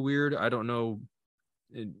kind of weird. I don't know.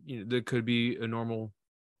 That could be a normal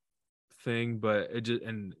thing, but it just,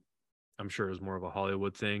 and I'm sure it was more of a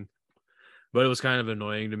Hollywood thing, but it was kind of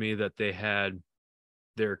annoying to me that they had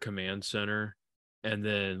their command center and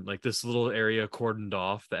then like this little area cordoned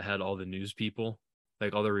off that had all the news people,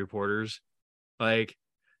 like all the reporters. Like,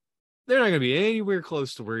 they're not going to be anywhere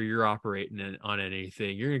close to where you're operating on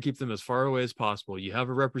anything. You're going to keep them as far away as possible. You have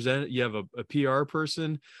you have a PR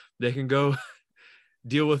person. They can go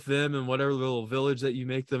deal with them in whatever little village that you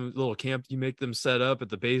make them, little camp you make them set up at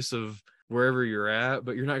the base of wherever you're at,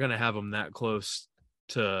 but you're not going to have them that close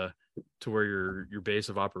to where your base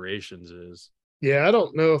of operations is. Yeah, I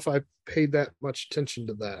don't know if I paid that much attention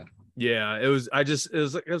to that. Yeah, it was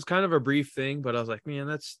kind of a brief thing, but I was like, man,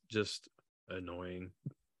 that's just annoying.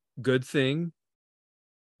 Good thing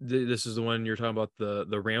this is the one you're talking about,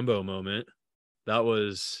 the Rambo moment. That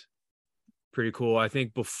was pretty cool. I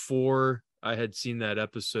think before I had seen that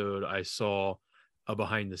episode, I saw a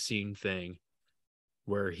behind the scene thing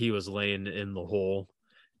where he was laying in the hole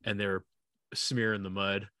and they're smearing the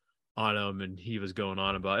mud on him, and he was going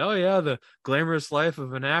on about, oh yeah, the glamorous life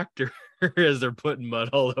of an actor as they're putting mud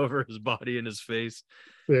all over his body and his face.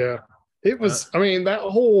 Yeah, it was. I mean, the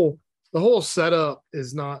whole setup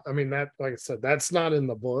is not. I mean, that, like I said, that's not in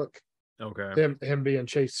the book. Okay. Him being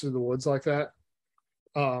chased through the woods like that.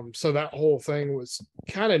 So that whole thing was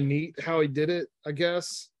kind of neat how he did it, I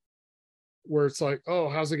guess. Where it's like, oh,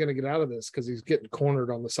 how's he going to get out of this? Because he's getting cornered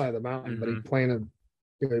on the side of the mountain, but he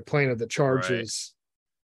planted the charges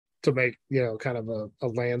to make, kind of a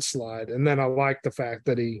landslide. And then I like the fact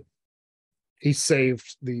that he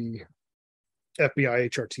saved the FBI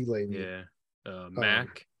HRT lady. Yeah.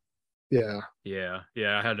 Mac. Yeah.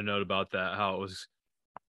 I had a note about that, how it was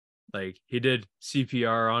like he did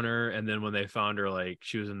CPR on her, and then when they found her, like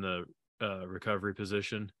she was in the recovery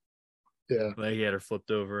position. Yeah. Like he had her flipped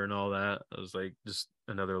over and all that. It was like just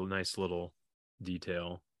another nice little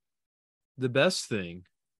detail. The best thing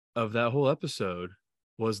of that whole episode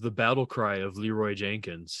was the battle cry of Leroy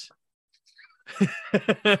Jenkins.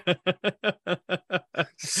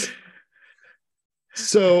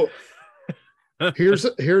 So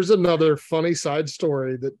here's another funny side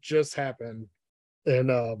story that just happened.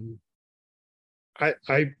 And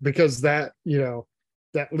I because that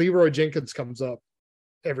that Leroy Jenkins comes up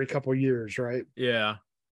every couple years, right? Yeah.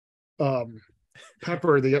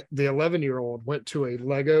 Pepper, the 11-year-old, went to a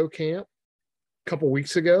Lego camp a couple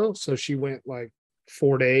weeks ago. So she went like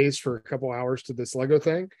 4 days for a couple hours to this Lego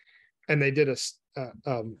thing, and they did a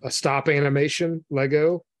stop animation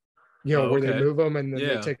Lego, where they move them and then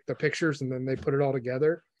they take the pictures and then they put it all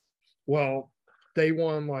together. Well, they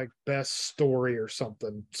won like best story or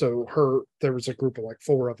something. So there was a group of like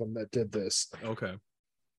 4 of them that did this. Okay.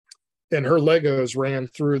 And her Legos ran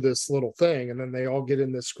through this little thing, and then they all get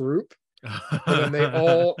in this group, and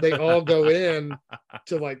then they all go in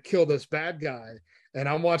to like kill this bad guy. And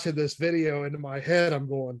I'm watching this video, and in my head, I'm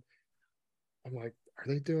like, are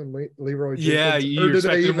they doing Leroy Jenkins? Yeah, you're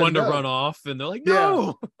expecting one to run off, and they're like,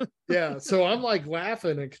 no. Yeah. So I'm like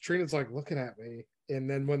laughing, and Katrina's like looking at me. And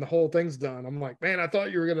then when the whole thing's done, I'm like, man, I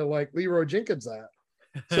thought you were gonna like Leroy Jenkins that.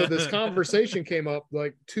 So this conversation came up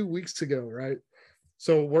like 2 weeks ago, right?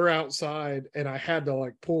 So we're outside, and I had to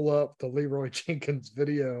like pull up the Leroy Jenkins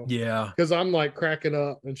video. Yeah. Because I'm like cracking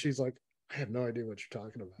up, and she's like, I have no idea what you're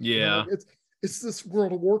talking about. Yeah. Like, it's this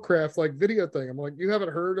World of Warcraft like video thing. I'm like, you haven't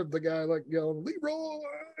heard of the guy like yelling Leroy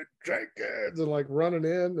Jenkins and like running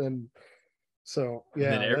in, and so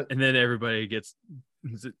yeah. And then everybody gets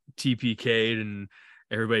TPK'd and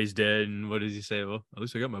everybody's dead. And what does he say? Well, at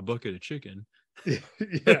least I got my bucket of chicken. Yeah.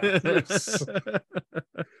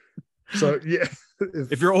 So yeah,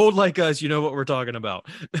 if you're old like us, you know what we're talking about.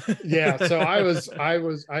 Yeah. So I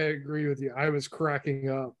agree with you. I was cracking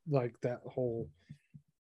up like that whole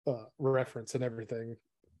reference and everything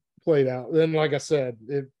played out. Then, like I said,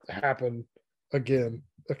 it happened again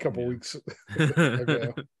a couple weeks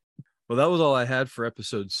ago. Well, that was all I had for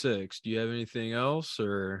episode 6. Do you have anything else,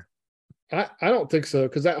 or? I don't think so,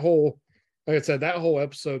 because that whole, like I said, that whole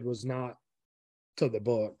episode was not to the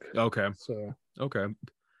book. Okay. So okay.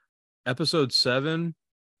 Episode 7,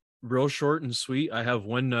 real short and sweet. I have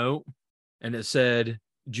one note, and it said,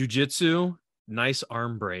 "Jiu-jitsu, nice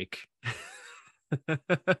arm break."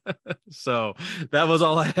 So that was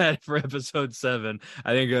all I had for episode 7.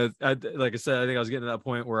 I think, like I said, I think I was getting to that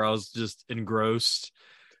point where I was just engrossed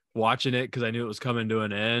watching it because I knew it was coming to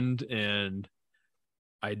an end, and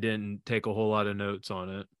I didn't take a whole lot of notes on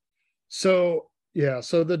it. So yeah,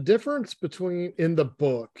 so the difference between in the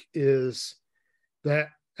book is that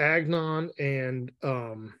Agnon and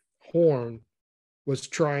Horn was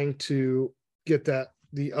trying to get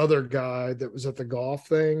the other guy that was at the golf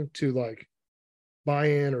thing to like buy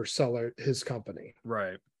in or sell his company.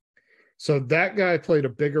 Right. So that guy played a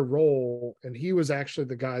bigger role, and he was actually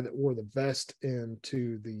the guy that wore the vest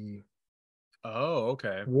into the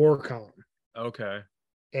Warcom. Okay.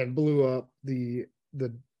 And blew up the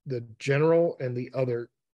general and the other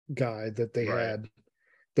guy that they had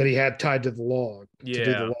that he had tied to the log to do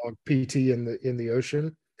the log PT in the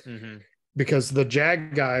ocean. Mm-hmm. Because the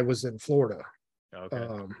Jag guy was in Florida. Okay.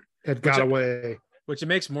 Had got away. Which it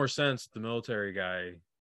makes more sense. The military guy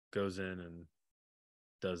goes in and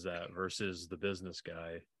does that versus the business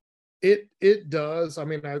guy. It does. I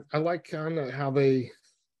mean, I like kind of how they,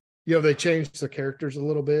 they changed the characters a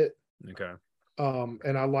little bit. Okay.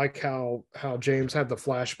 And I like how James had the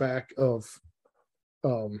flashback of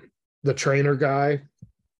the trainer guy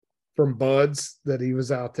from Buds, that he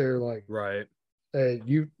was out there like, right, hey,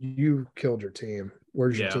 you killed your team.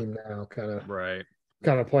 Where's your team now? Kind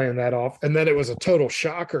of playing that off. And then it was a total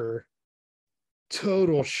shock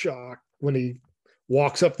when he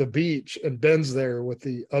walks up the beach and Ben's there with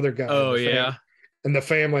the other guy. Oh, yeah. And the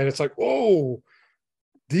family. And it's like, whoa,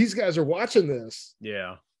 these guys are watching this.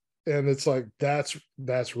 Yeah. And it's like, that's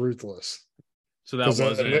ruthless. So that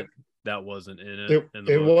wasn't in it.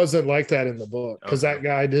 It wasn't like that in the book, because that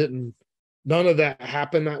guy none of that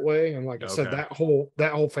happened that way. And like I said, that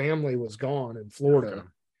whole family was gone in Florida. Okay.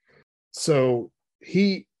 So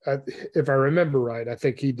if I remember right, I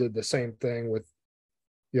think he did the same thing with,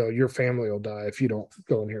 your family will die if you don't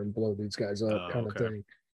go in here and blow these guys up, kind of thing.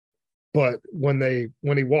 But when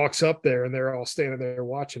he walks up there and they're all standing there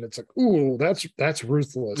watching, it's like, ooh, that's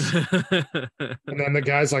ruthless. And then the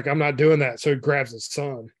guy's like, I'm not doing that. So he grabs his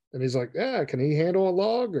son and he's like, yeah, can he handle a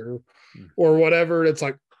log or whatever? It's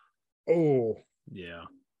like, oh yeah.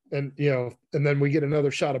 And and then we get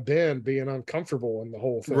another shot of Ben being uncomfortable in the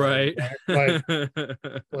whole thing. Right.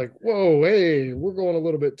 Like, whoa, hey, we're going a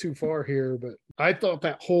little bit too far here. But I thought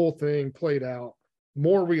that whole thing played out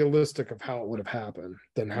more realistic of how it would have happened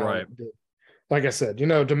than how it did. Like I said,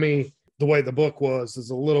 to me, the way the book was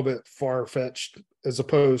is a little bit far-fetched as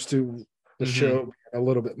opposed to the show being a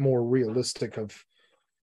little bit more realistic of,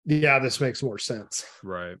 this makes more sense.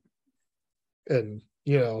 Right. And,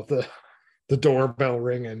 the doorbell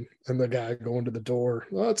ringing and the guy going to the door,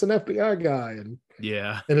 oh, it's an FBI guy. And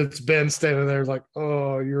it's Ben standing there like,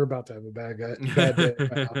 oh, you're about to have a bad day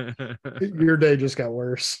now. Your day just got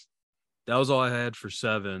worse. That was all I had for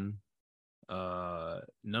 7.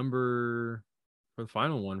 Number for the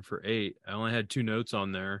final one for 8, I only had 2 notes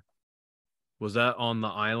on there. Was that on the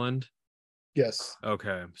island? Yes.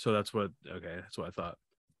 Okay. So that's what I thought.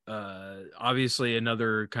 Obviously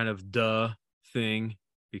another kind of thing,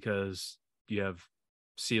 because you have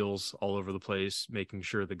SEALs all over the place making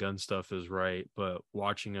sure the gun stuff is right, but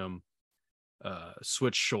watching him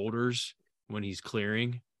switch shoulders when he's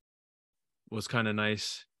clearing was kind of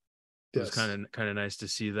nice. It was kind of nice to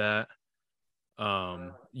see that.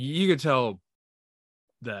 You could tell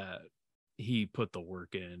that he put the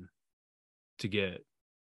work in to get,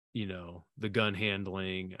 the gun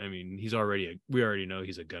handling. I mean, we already know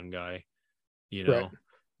he's a gun guy, right.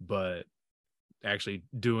 But actually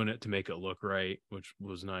doing it to make it look right, which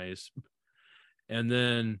was nice. And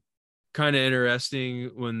then kind of interesting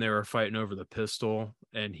when they were fighting over the pistol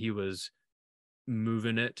and he was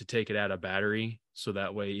moving it to take it out of battery, so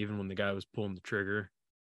that way even when the guy was pulling the trigger,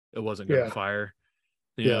 it wasn't going to fire.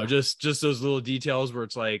 You know, just those little details where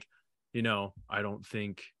it's like, you know, I don't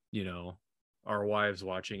think, you know, our wives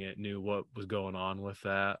watching it knew what was going on with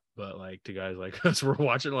that, but like to guys like us, we're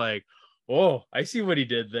watching like, oh, I see what he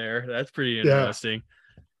did there. That's pretty interesting.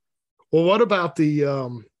 Well, what about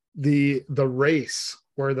the race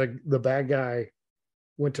where the bad guy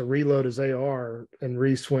went to reload his AR and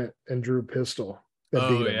Reese went and drew pistol?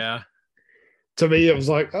 Oh yeah. To me, it was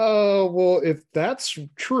like, oh well, if that's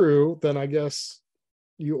true, then I guess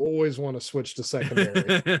you always want to switch to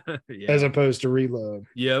secondary as opposed to reload.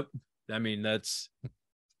 Yep. I mean, that's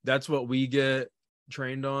what we get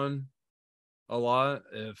trained on a lot.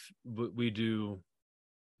 If we do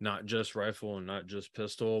not just rifle and not just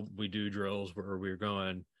pistol, we do drills where we're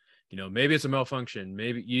going, you know, maybe it's a malfunction.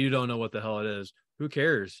 Maybe you don't know what the hell it is. Who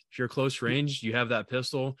cares? If you're close range, you have that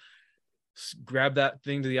pistol, grab that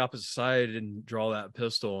thing to the opposite side and draw that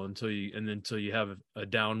pistol until you have a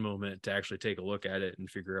down moment to actually take a look at it and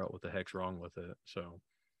figure out what the heck's wrong with it. So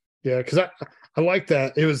yeah, because I like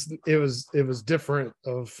that. It was different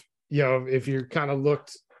of, you know, if you kind of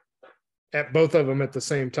looked at both of them at the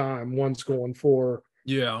same time, one's going for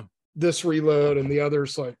this reload and the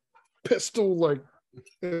other's like pistol, like,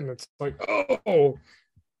 and it's like,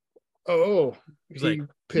 he's like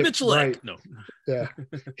Mitchell right. No. Yeah,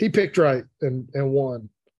 he picked right and won.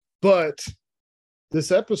 But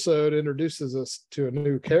this episode introduces us to a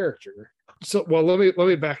new character. So, well, let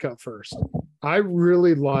me back up first. I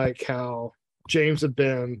really like how James and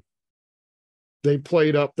Ben, they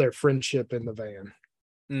played up their friendship in the van,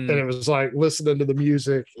 and it was like listening to the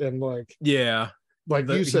music and like you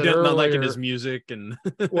said earlier, not liking his music and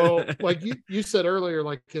well, like you said earlier,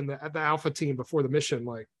 like in the Alpha team before the mission,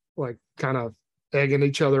 like kind of egging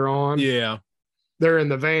each other on. Yeah, they're in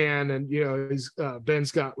the van, and you know he's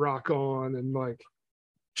Ben's got rock on, and like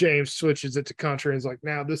James switches it to country and is like,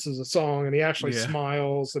 now this is a song, and he actually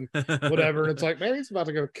smiles and whatever, and it's like, man, he's about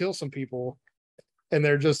to go kill some people, and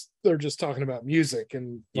they're just talking about music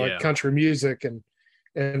and like country music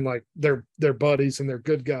and like they're buddies and they're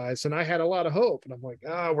good guys. And I had a lot of hope, and I'm like,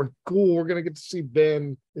 we're cool, we're gonna get to see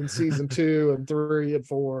Ben in season 2 and 3 and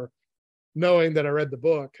 4, knowing that I read the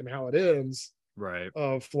book and how it ends, right?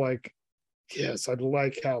 Of like, yes, I'd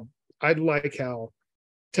like how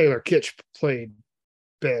Taylor Kitsch played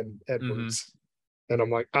Ben Edwards, and I'm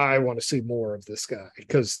like, I want to see more of this guy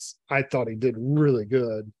because I thought he did really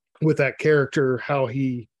good with that character. How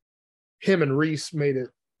him and Reese made it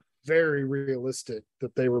very realistic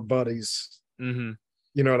that they were buddies. You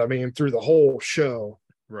know what I mean? Through the whole show,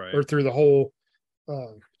 right? Or through the whole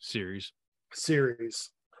series,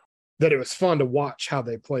 that it was fun to watch how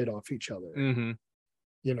they played off each other.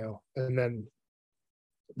 You know, and then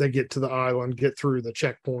they get to the island, get through the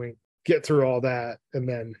checkpoint, get through all that, and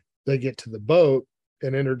then they get to the boat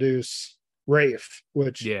and introduce Rafe,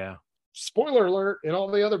 which spoiler alert, in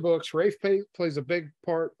all the other books, Rafe plays a big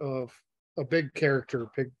part of a big character.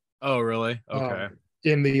 Oh, really? Okay.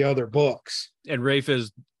 In the other books. And Rafe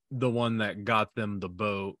is the one that got them the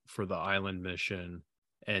boat for the island mission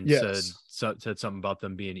and said something about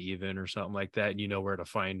them being even or something like that. And you know where to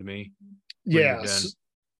find me. Yes.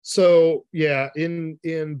 So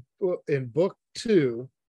in book 2,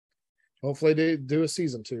 hopefully they do a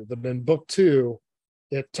season 2, but in book 2,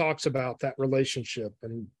 it talks about that relationship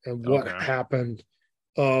and what happened,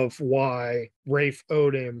 of why Rafe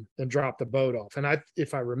owed him and dropped the boat off. And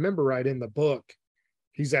if I remember right, in the book,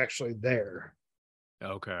 he's actually there.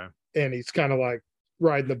 Okay. And he's kind of like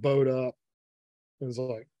riding the boat up. It was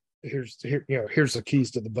like, here's the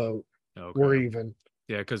keys to the boat. Okay. We're even.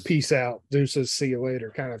 Yeah, because peace out, deuces, see you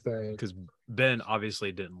later, kind of thing. Because Ben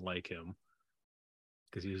obviously didn't like him.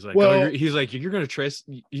 Because he was like, well, he's like, you're gonna trust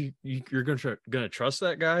you're gonna trust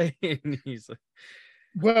that guy, and he's like,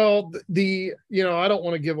 well, I don't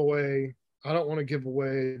want to give away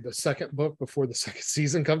the second book before the second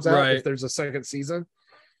season comes out, if there's a second season,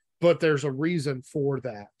 but there's a reason for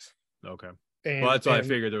that. Okay. Well, that's why I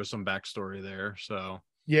figured there was some backstory there. So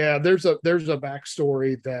yeah, there's a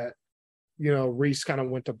backstory that, Reese kind of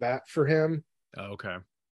went to bat for him. Okay.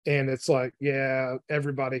 And it's like,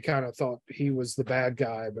 everybody kind of thought he was the bad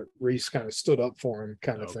guy, but Reese kind of stood up for him,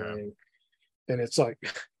 kind of thing. And it's like,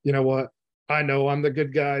 you know what? I know I'm the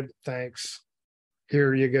good guy. Thanks.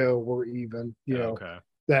 Here you go. We're even.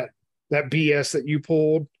 That BS that you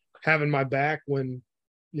pulled, having my back when,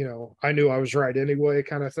 I knew I was right anyway,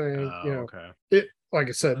 kind of thing. It, like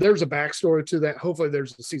I said, there's a backstory to that. Hopefully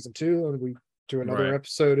there's a season 2, and we do another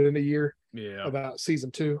episode in a year about season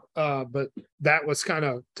 2. But that was kind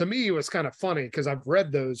of, to me, it was kind of funny because I've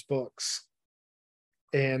read those books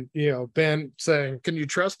And Ben saying, "Can you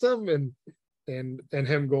trust him?" And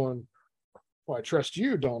him going, "Well, I trust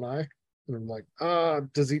you, don't I?" And I'm like,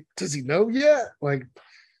 does he know yet? Like,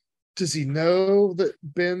 does he know that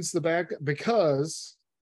Ben's the bad guy? Because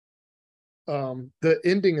the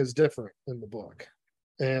ending is different in the book.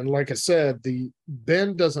 And like I said, the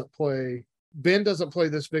Ben doesn't play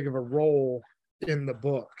this big of a role in the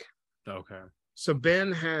book. Okay. So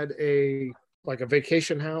Ben had a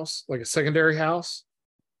vacation house, like a secondary house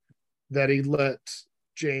that he let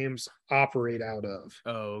James operate out of.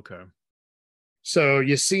 Oh, okay. So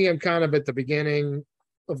you see him kind of at the beginning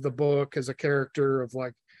of the book as a character of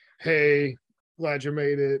like, "Hey, glad you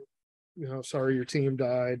made it. Sorry your team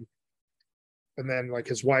died." And then like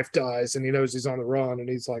his wife dies and he knows he's on the run and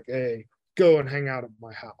he's like, "Hey, go and hang out at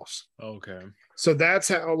my house." Okay. So that's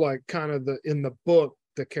how like kind of in the book,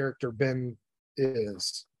 the character Ben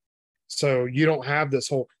is. So you don't have this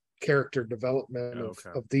whole character development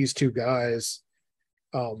of these two guys.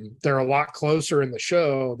 They're a lot closer in the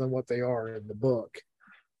show than what they are in the book.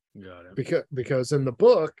 Got it. Because in the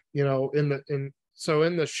book, in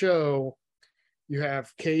the show, you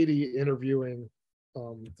have Katie interviewing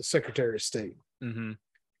the Secretary of State. Mm-hmm.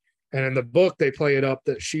 And in the book, they play it up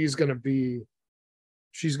that she's going to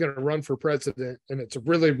run for president, and it's a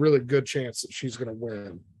really, really good chance that she's going to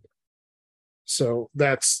win. So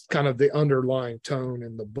that's kind of the underlying tone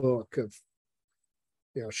in the book of,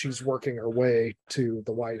 she's working her way to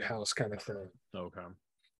the White House kind of thing. Okay.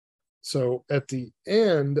 So at the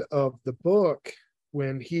end of the book,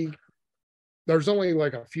 when there's only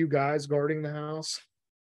like a few guys guarding the house.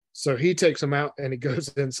 So he takes them out and he goes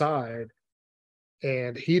inside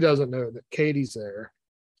and he doesn't know that Katie's there.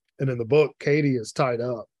 And in the book, Katie is tied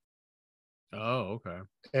up. Oh, okay.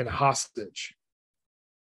 And hostage.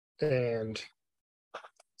 And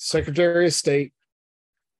Secretary of State,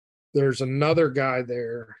 there's another guy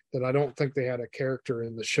there that I don't think they had a character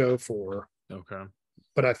in the show for. Okay.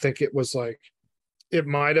 But I think it was like, it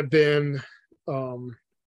might have been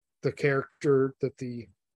the character that the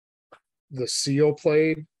SEAL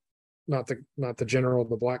played, not the general,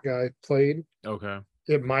 the black guy played. Okay.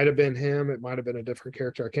 It might have been him. It might have been a different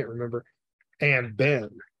character. I can't remember. And Ben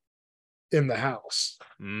in the house.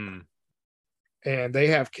 Mm. And they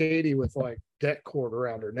have Katie with like deck cord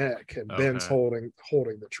around her neck, and Ben's holding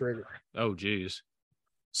the trigger. Oh, geez.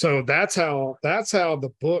 So that's how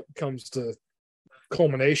the book comes to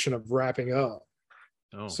culmination of wrapping up.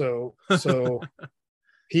 Oh. So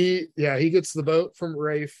he gets the boat from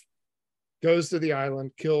Rafe, goes to the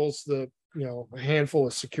island, kills a handful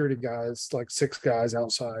of security guys, like 6 guys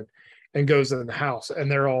outside, and goes in the house. And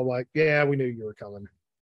they're all like, "Yeah, we knew you were coming."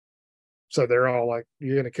 So they're all like,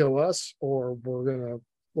 "You're gonna kill us, or we're gonna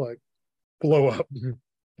like blow up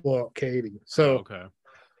Katie." So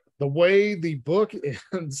the way the book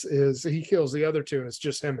ends is he kills the other 2, and it's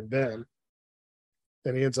just him and Ben.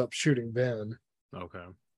 And he ends up shooting Ben. Okay.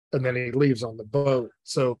 And then he leaves on the boat.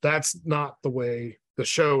 So that's not the way the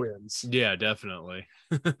show ends. Yeah, definitely.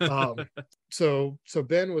 So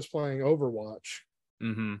Ben was playing Overwatch.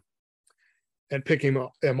 Mm-hmm. And picking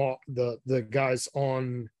the guys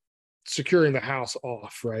on securing the house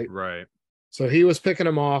off, right? Right. So he was picking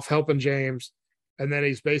them off, helping James, and then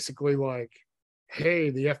he's basically like, "Hey,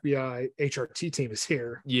 the FBI HRT team is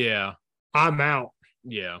here. Yeah. I'm out."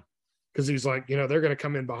 Yeah. Because he's like, they're going to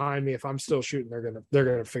come in behind me. If I'm still shooting, they're going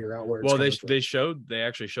to figure out where. Well, they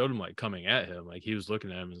actually showed him like coming at him, like he was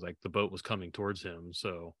looking at him, as like the boat was coming towards him.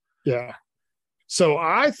 So yeah. So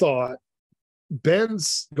I thought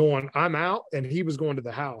Ben's going, "I'm out," and he was going to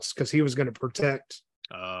the house because he was going to protect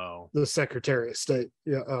the Secretary of State.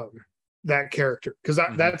 Yeah, that character, because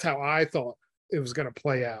that's how I thought it was going to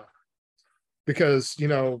play out. Because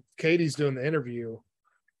Katie's doing the interview.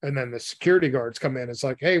 And then the security guards come in. It's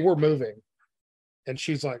like, "Hey, we're moving." And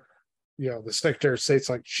she's like, the Secretary of State's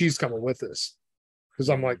like, "She's coming with us." Because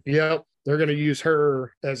I'm like, "Yep, they're going to use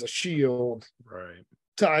her as a shield." Right.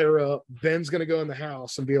 Tie her up. Ben's going to go in the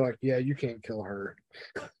house and be like, "Yeah, you can't kill her,"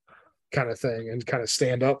 kind of thing, and kind of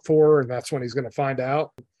stand up for her. And that's when he's going to find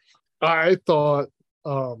out. I thought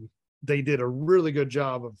they did a really good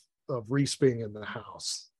job of Reese being in the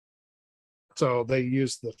house. So they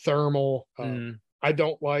used the thermal. I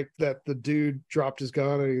don't like that the dude dropped his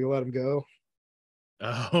gun and he let him go.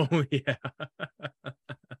 Oh, yeah.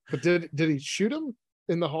 But did he shoot him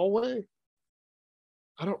in the hallway?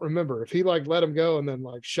 I don't remember if he like let him go and then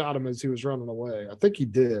like shot him as he was running away. I think he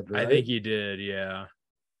did. Right? I think he did. Yeah.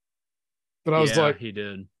 But I was like, he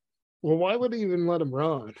did. Well, why would he even let him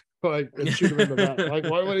run? Like, and shoot him in the back? Like,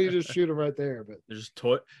 why would he just shoot him right there? But they're just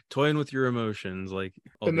toying with your emotions, like.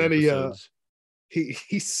 And then he he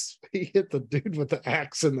hit the dude with the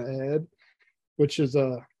axe in the head, which is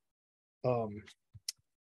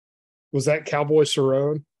was that Cowboy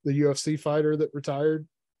Cerrone, the UFC fighter that retired?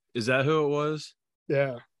 Is that who it was?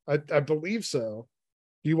 Yeah, I believe so.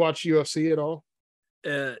 Do you watch UFC at all?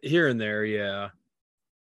 Here and there, yeah.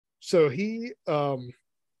 So he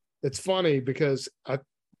it's funny because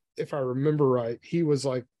if I remember right, he was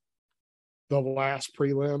like the last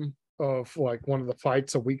prelim of like one of the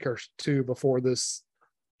fights a week or two before this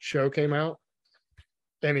show came out.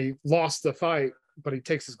 And he lost the fight, but he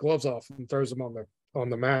takes his gloves off and throws them on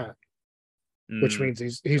the mat, which means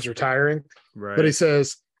he's retiring. Right. But he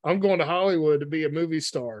says, "I'm going to Hollywood to be a movie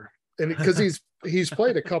star." And because he's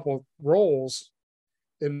played a couple roles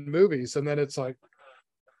in movies, and then it's like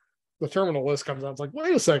the terminal list comes out. It's like,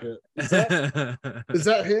 wait a second, is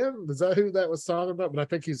that him? Is that who that was talking about? But I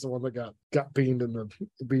think he's the one that got beamed in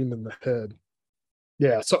the head.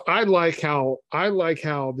 Yeah. So I like how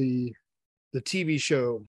the TV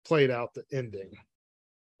show played out the ending.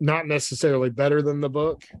 Not necessarily better than the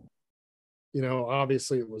book. You know,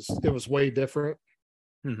 obviously it was way different.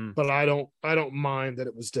 Mm-hmm. But I don't mind that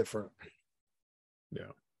it was different.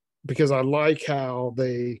 Yeah. Because I like how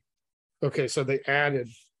they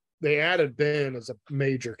added Ben as a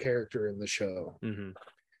major character in the show. Mm-hmm.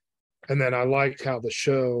 And then I liked how the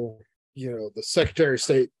show, you know, the Secretary of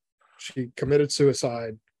State, she committed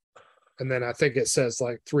suicide. And then I think it says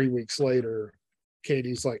like 3 weeks later,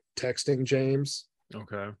 Katie's like texting James.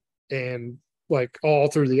 Okay. And like all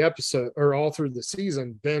through the episode or all through the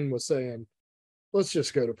season, Ben was saying, let's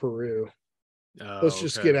just go to Peru. Let's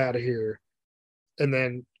just get out of here. And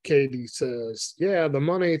then Katie says, yeah, the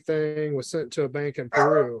money thing was sent to a bank in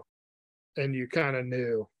Peru. And you kind of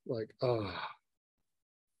knew, like, oh.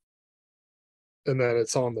 And then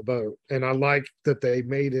it's on the boat. And I like that they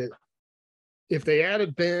made it. If they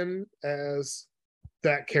added Ben as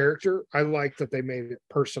that character, I like that they made it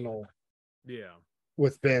personal. Yeah.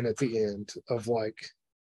 With Ben at the end of like,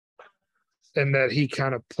 and that he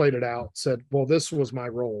kind of played it out, said, well, this was my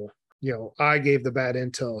role. You know, I gave the bad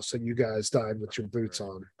intel, so you guys died with your boots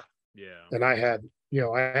on. Yeah. And I had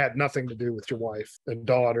nothing to do with your wife and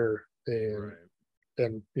daughter and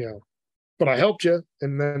you know, but I helped you.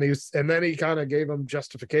 And then he kind of gave him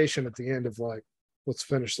justification at the end of like, let's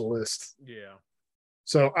finish the list. Yeah.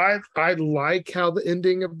 So I like how the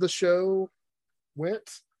ending of the show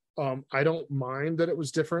went. I don't mind that it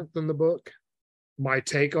was different than the book. My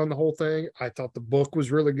take on the whole thing, I thought the book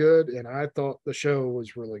was really good, and I thought the show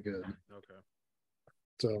was really good. Okay.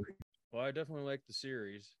 So, well, I definitely like the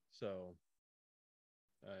series, so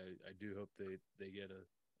I do hope they get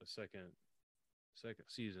a second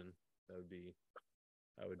season.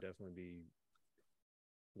 I would definitely be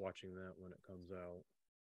watching that when it comes out.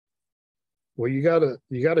 Well, you got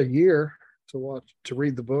a year to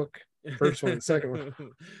read the book. First one and second one.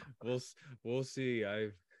 We'll see.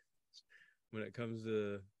 When it comes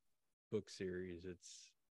to book series,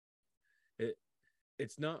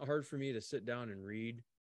 it's not hard for me to sit down and read.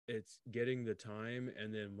 It's getting the time,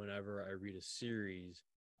 and then whenever I read a series,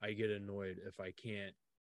 I get annoyed if I can't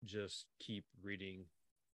just keep reading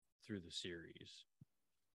through the series.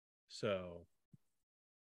 So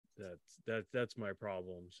that's my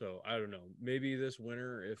problem. So I don't know. Maybe this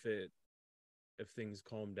winter, if things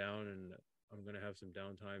calm down and I'm going to have some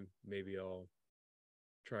downtime, maybe I'll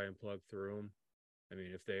try and plug through them. I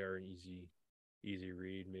mean, if they are an easy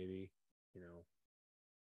read, maybe, you know,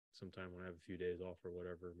 sometime when I have a few days off or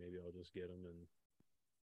whatever, maybe I'll just get them. And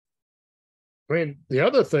I mean, the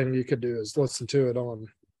other thing you could do is listen to it on,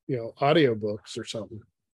 you know, audiobooks or something.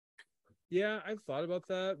 Yeah, I've thought about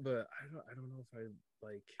that, but I don't know if I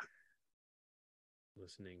like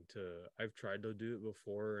listening to. I've tried to do it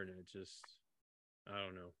before, and it just, I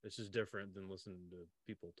don't know. It's just different than listening to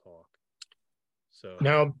people talk. So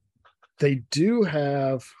now they do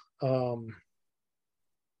have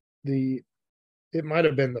it might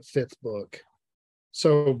have been the 5th book.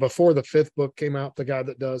 So before the 5th book came out, the guy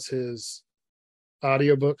that does his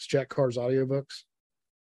audiobooks, Jack Carr's audiobooks,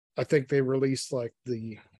 I think they released like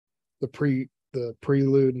the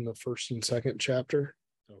prelude and the first and second chapter.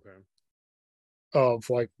 Okay. Of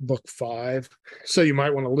like book 5. So you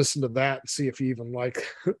might want to listen to that and see if you even like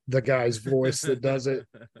the guy's voice that does it.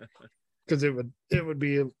 Because it'd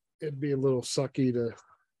be a little sucky to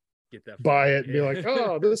get that buy it and be like,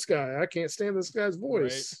 oh, this guy, I can't stand this guy's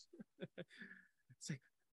voice. Right? It's like,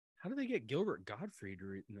 how do they get Gilbert Gottfried to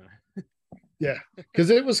read? No. Yeah, because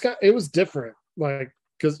it was different. Like,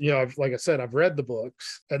 because, you know, like I said, I've read the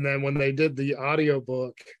books, and then when they did the audio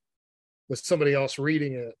book with somebody else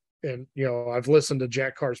reading it, and, you know, I've listened to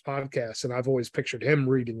Jack Carr's podcast, and I've always pictured him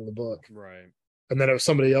reading the book. Right. And then it was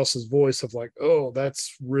somebody else's voice of like, oh,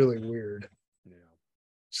 that's really weird. Yeah.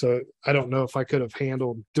 So I don't know if I could have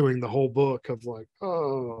handled doing the whole book of like,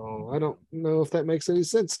 oh, I don't know if that makes any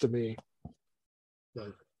sense to me.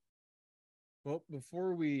 But Well,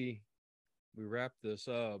 before we wrap this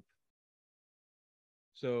up,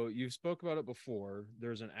 so you've spoke about it before.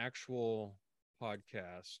 There's an actual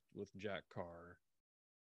podcast with Jack Carr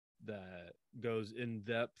that goes in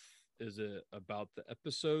depth. Is it about the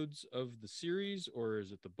episodes of the series, or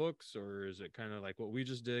is it the books, or is it kind of like what we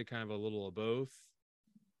just did, kind of a little of both?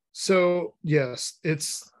 so yes,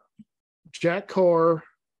 it's Jack Carr,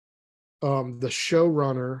 the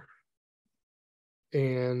showrunner,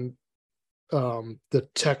 and the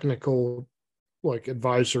technical like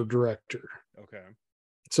advisor director. Okay.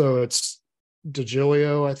 So it's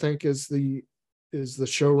DiGilio, I think, is the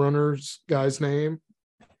showrunner's guy's name,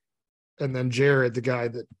 and then Jared, the guy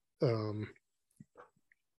that um,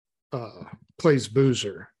 plays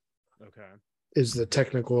Boozer, Okay. is the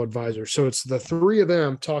technical advisor. So it's the three of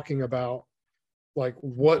them talking about like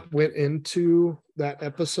what went into that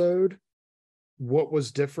episode, what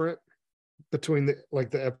was different between the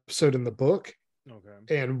episode and the book,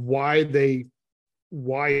 Okay. and why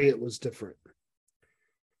it was different.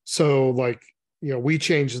 So like, we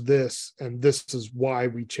changed this and this is why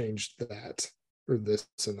we changed that, or this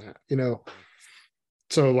and that,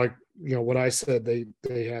 so like, what I said, they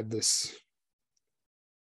had this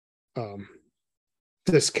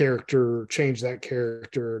this character, change that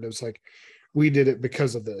character, and it was like, we did it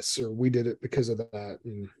because of this, or we did it because of that.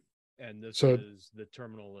 And this so is the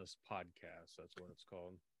Terminal List podcast. That's what it's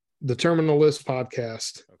called. the Terminal List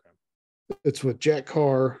podcast. Okay. It's with Jack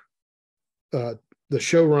Carr, the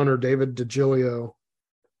showrunner David DiGilio,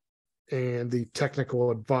 and the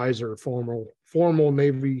technical advisor, formal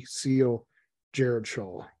Navy SEAL Jared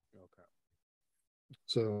Shaw. Okay.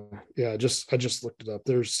 So yeah, I just looked it up.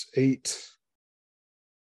 There's eight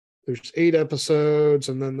episodes,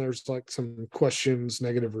 and then there's like some questions,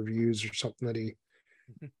 negative reviews, or something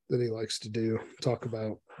that he likes to talk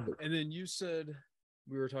about. And then you said,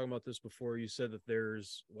 we were talking about this before, you said that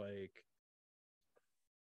there's like,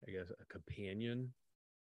 I guess, a companion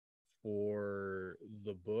for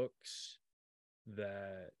the books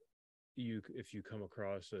that if you come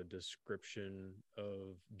across a description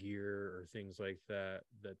of gear or things like that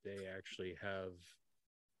they actually have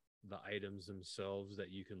the items themselves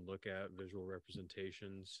that you can look at, visual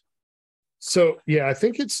representations. So yeah, I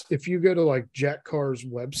think it's, if you go to like Jack Carr's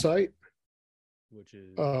website, Which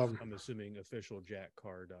is, I'm assuming,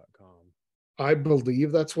 officialjackcarr.com. I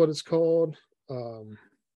believe that's what it's called.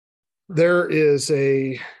 There is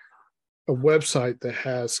a website that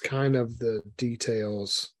has kind of the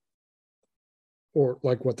details, or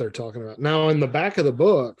like what they're talking about. Now in the back of the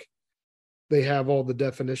book, they have all the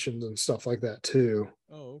definitions and stuff like that too.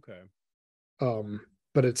 Oh, okay.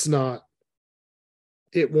 But it's not,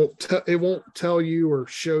 it won't tell you or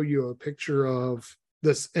show you a picture of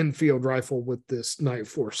this Enfield rifle with this Night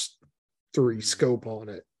Force 3 scope on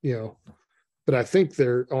it, but I think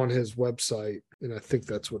they're on his website, and I think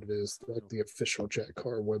that's what it is, like the official Jack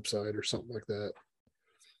Carr website or something like that.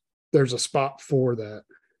 There's a spot for that.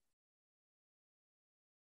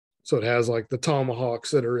 So it has like the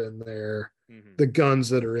tomahawks that are in there, the guns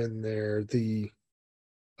that are in there, the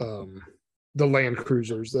Land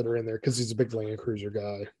Cruisers that are in there, because he's a big Land Cruiser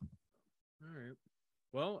guy. All right.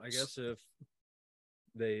 Well, I guess if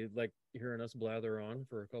they like hearing us blather on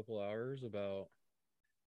for a couple hours about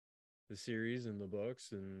the series and the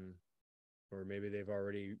books, or maybe they've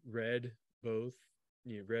already read both,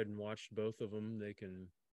 read and watched both of them, they can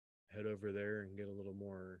head over there and get a little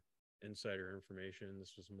more insider information.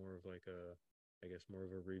 This was more of like more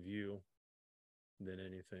of a review than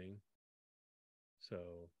anything. So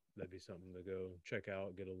that'd be something to go check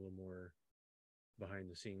out, get a little more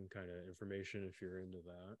behind the scene kind of information if you're into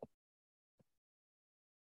that.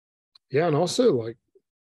 Yeah, and also like,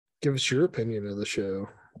 give us your opinion of the show.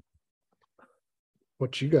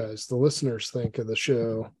 What you guys, the listeners, think of the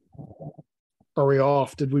show. Are we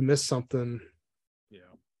off? Did we miss something?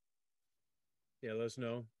 Yeah, let us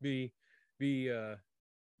know. Be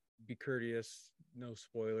courteous, no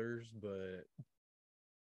spoilers, but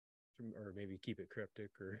or maybe keep it cryptic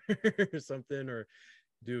or or something, or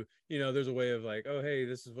do, there's a way of like, oh hey,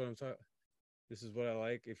 this is what I'm talking, this is what I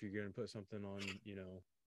like. If you're gonna put something on,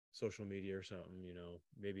 social media or something,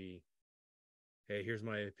 maybe, hey, here's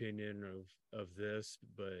my opinion of this,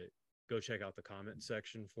 but go check out the comment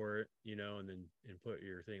section for it, and then put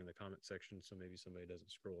your thing in the comment section, so maybe somebody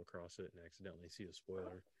doesn't scroll across it and accidentally see a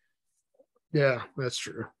spoiler. Yeah, that's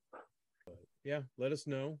true. But yeah, let us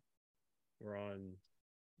know. We're on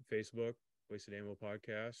Facebook, Wasted Ammo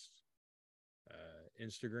Podcast.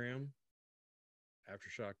 Instagram,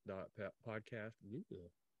 aftershock.podcast.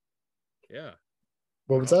 Yeah.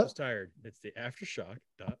 What was I'm that? just tired. It's the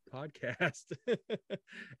aftershock.podcast.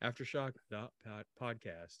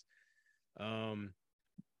 Aftershock.podcast.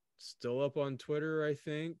 Still up on Twitter, I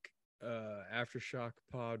think. Aftershock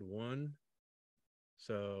Pod 1.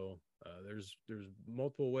 So there's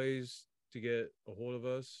multiple ways to get a hold of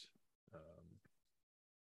us,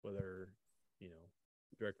 whether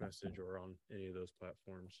direct message or on any of those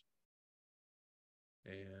platforms.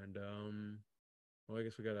 And well, I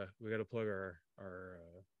guess we gotta plug our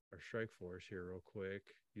Strike Force here real quick.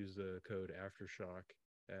 Use the code Aftershock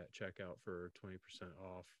at checkout for 20%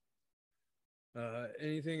 off.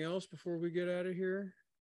 Anything else before we get out of here?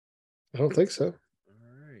 I don't think so.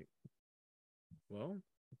 All right. Well,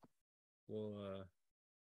 we'll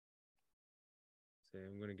say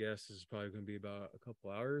I'm going to guess this is probably going to be about a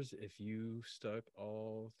couple hours. If you stuck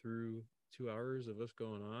all through 2 hours of us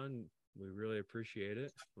going on, we really appreciate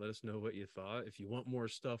it. Let us know what you thought. If you want more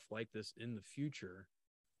stuff like this in the future,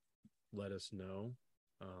 let us know.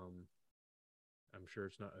 I'm sure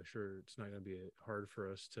it's not going to be hard for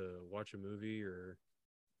us to watch a movie or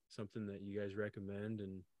something that you guys recommend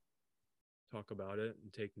and talk about it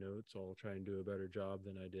and take notes. I'll try and do a better job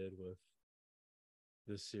than I did with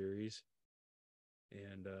this series.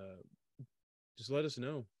 And just let us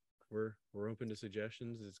know. We're open to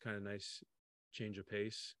suggestions. It's kind of nice change of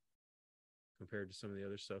pace compared to some of the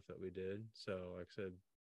other stuff that we did. So like I said,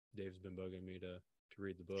 Dave's been bugging me to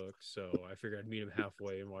read the book, so I figured I'd meet him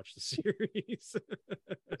halfway and watch the series.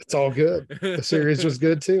 It's all good. The series was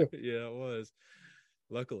good too. Yeah, it was,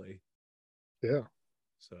 luckily. Yeah.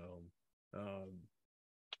 So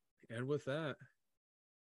and with that,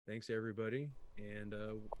 thanks everybody, and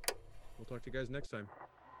we'll talk to you guys next time.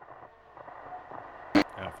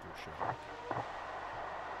 Aftershock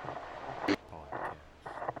Podcast.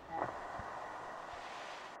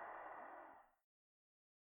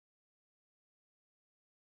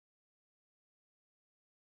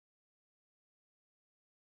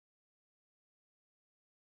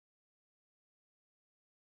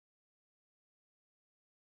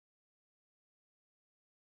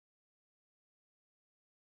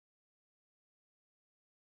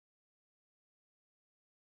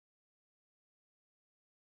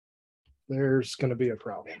 There's going to be a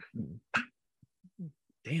problem.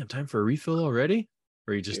 Damn, time for a refill already?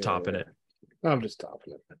 Or are you just topping it? I'm just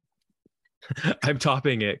topping it. I'm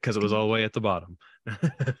topping it because it was all the way at the bottom.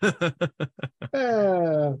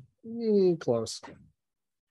 Close.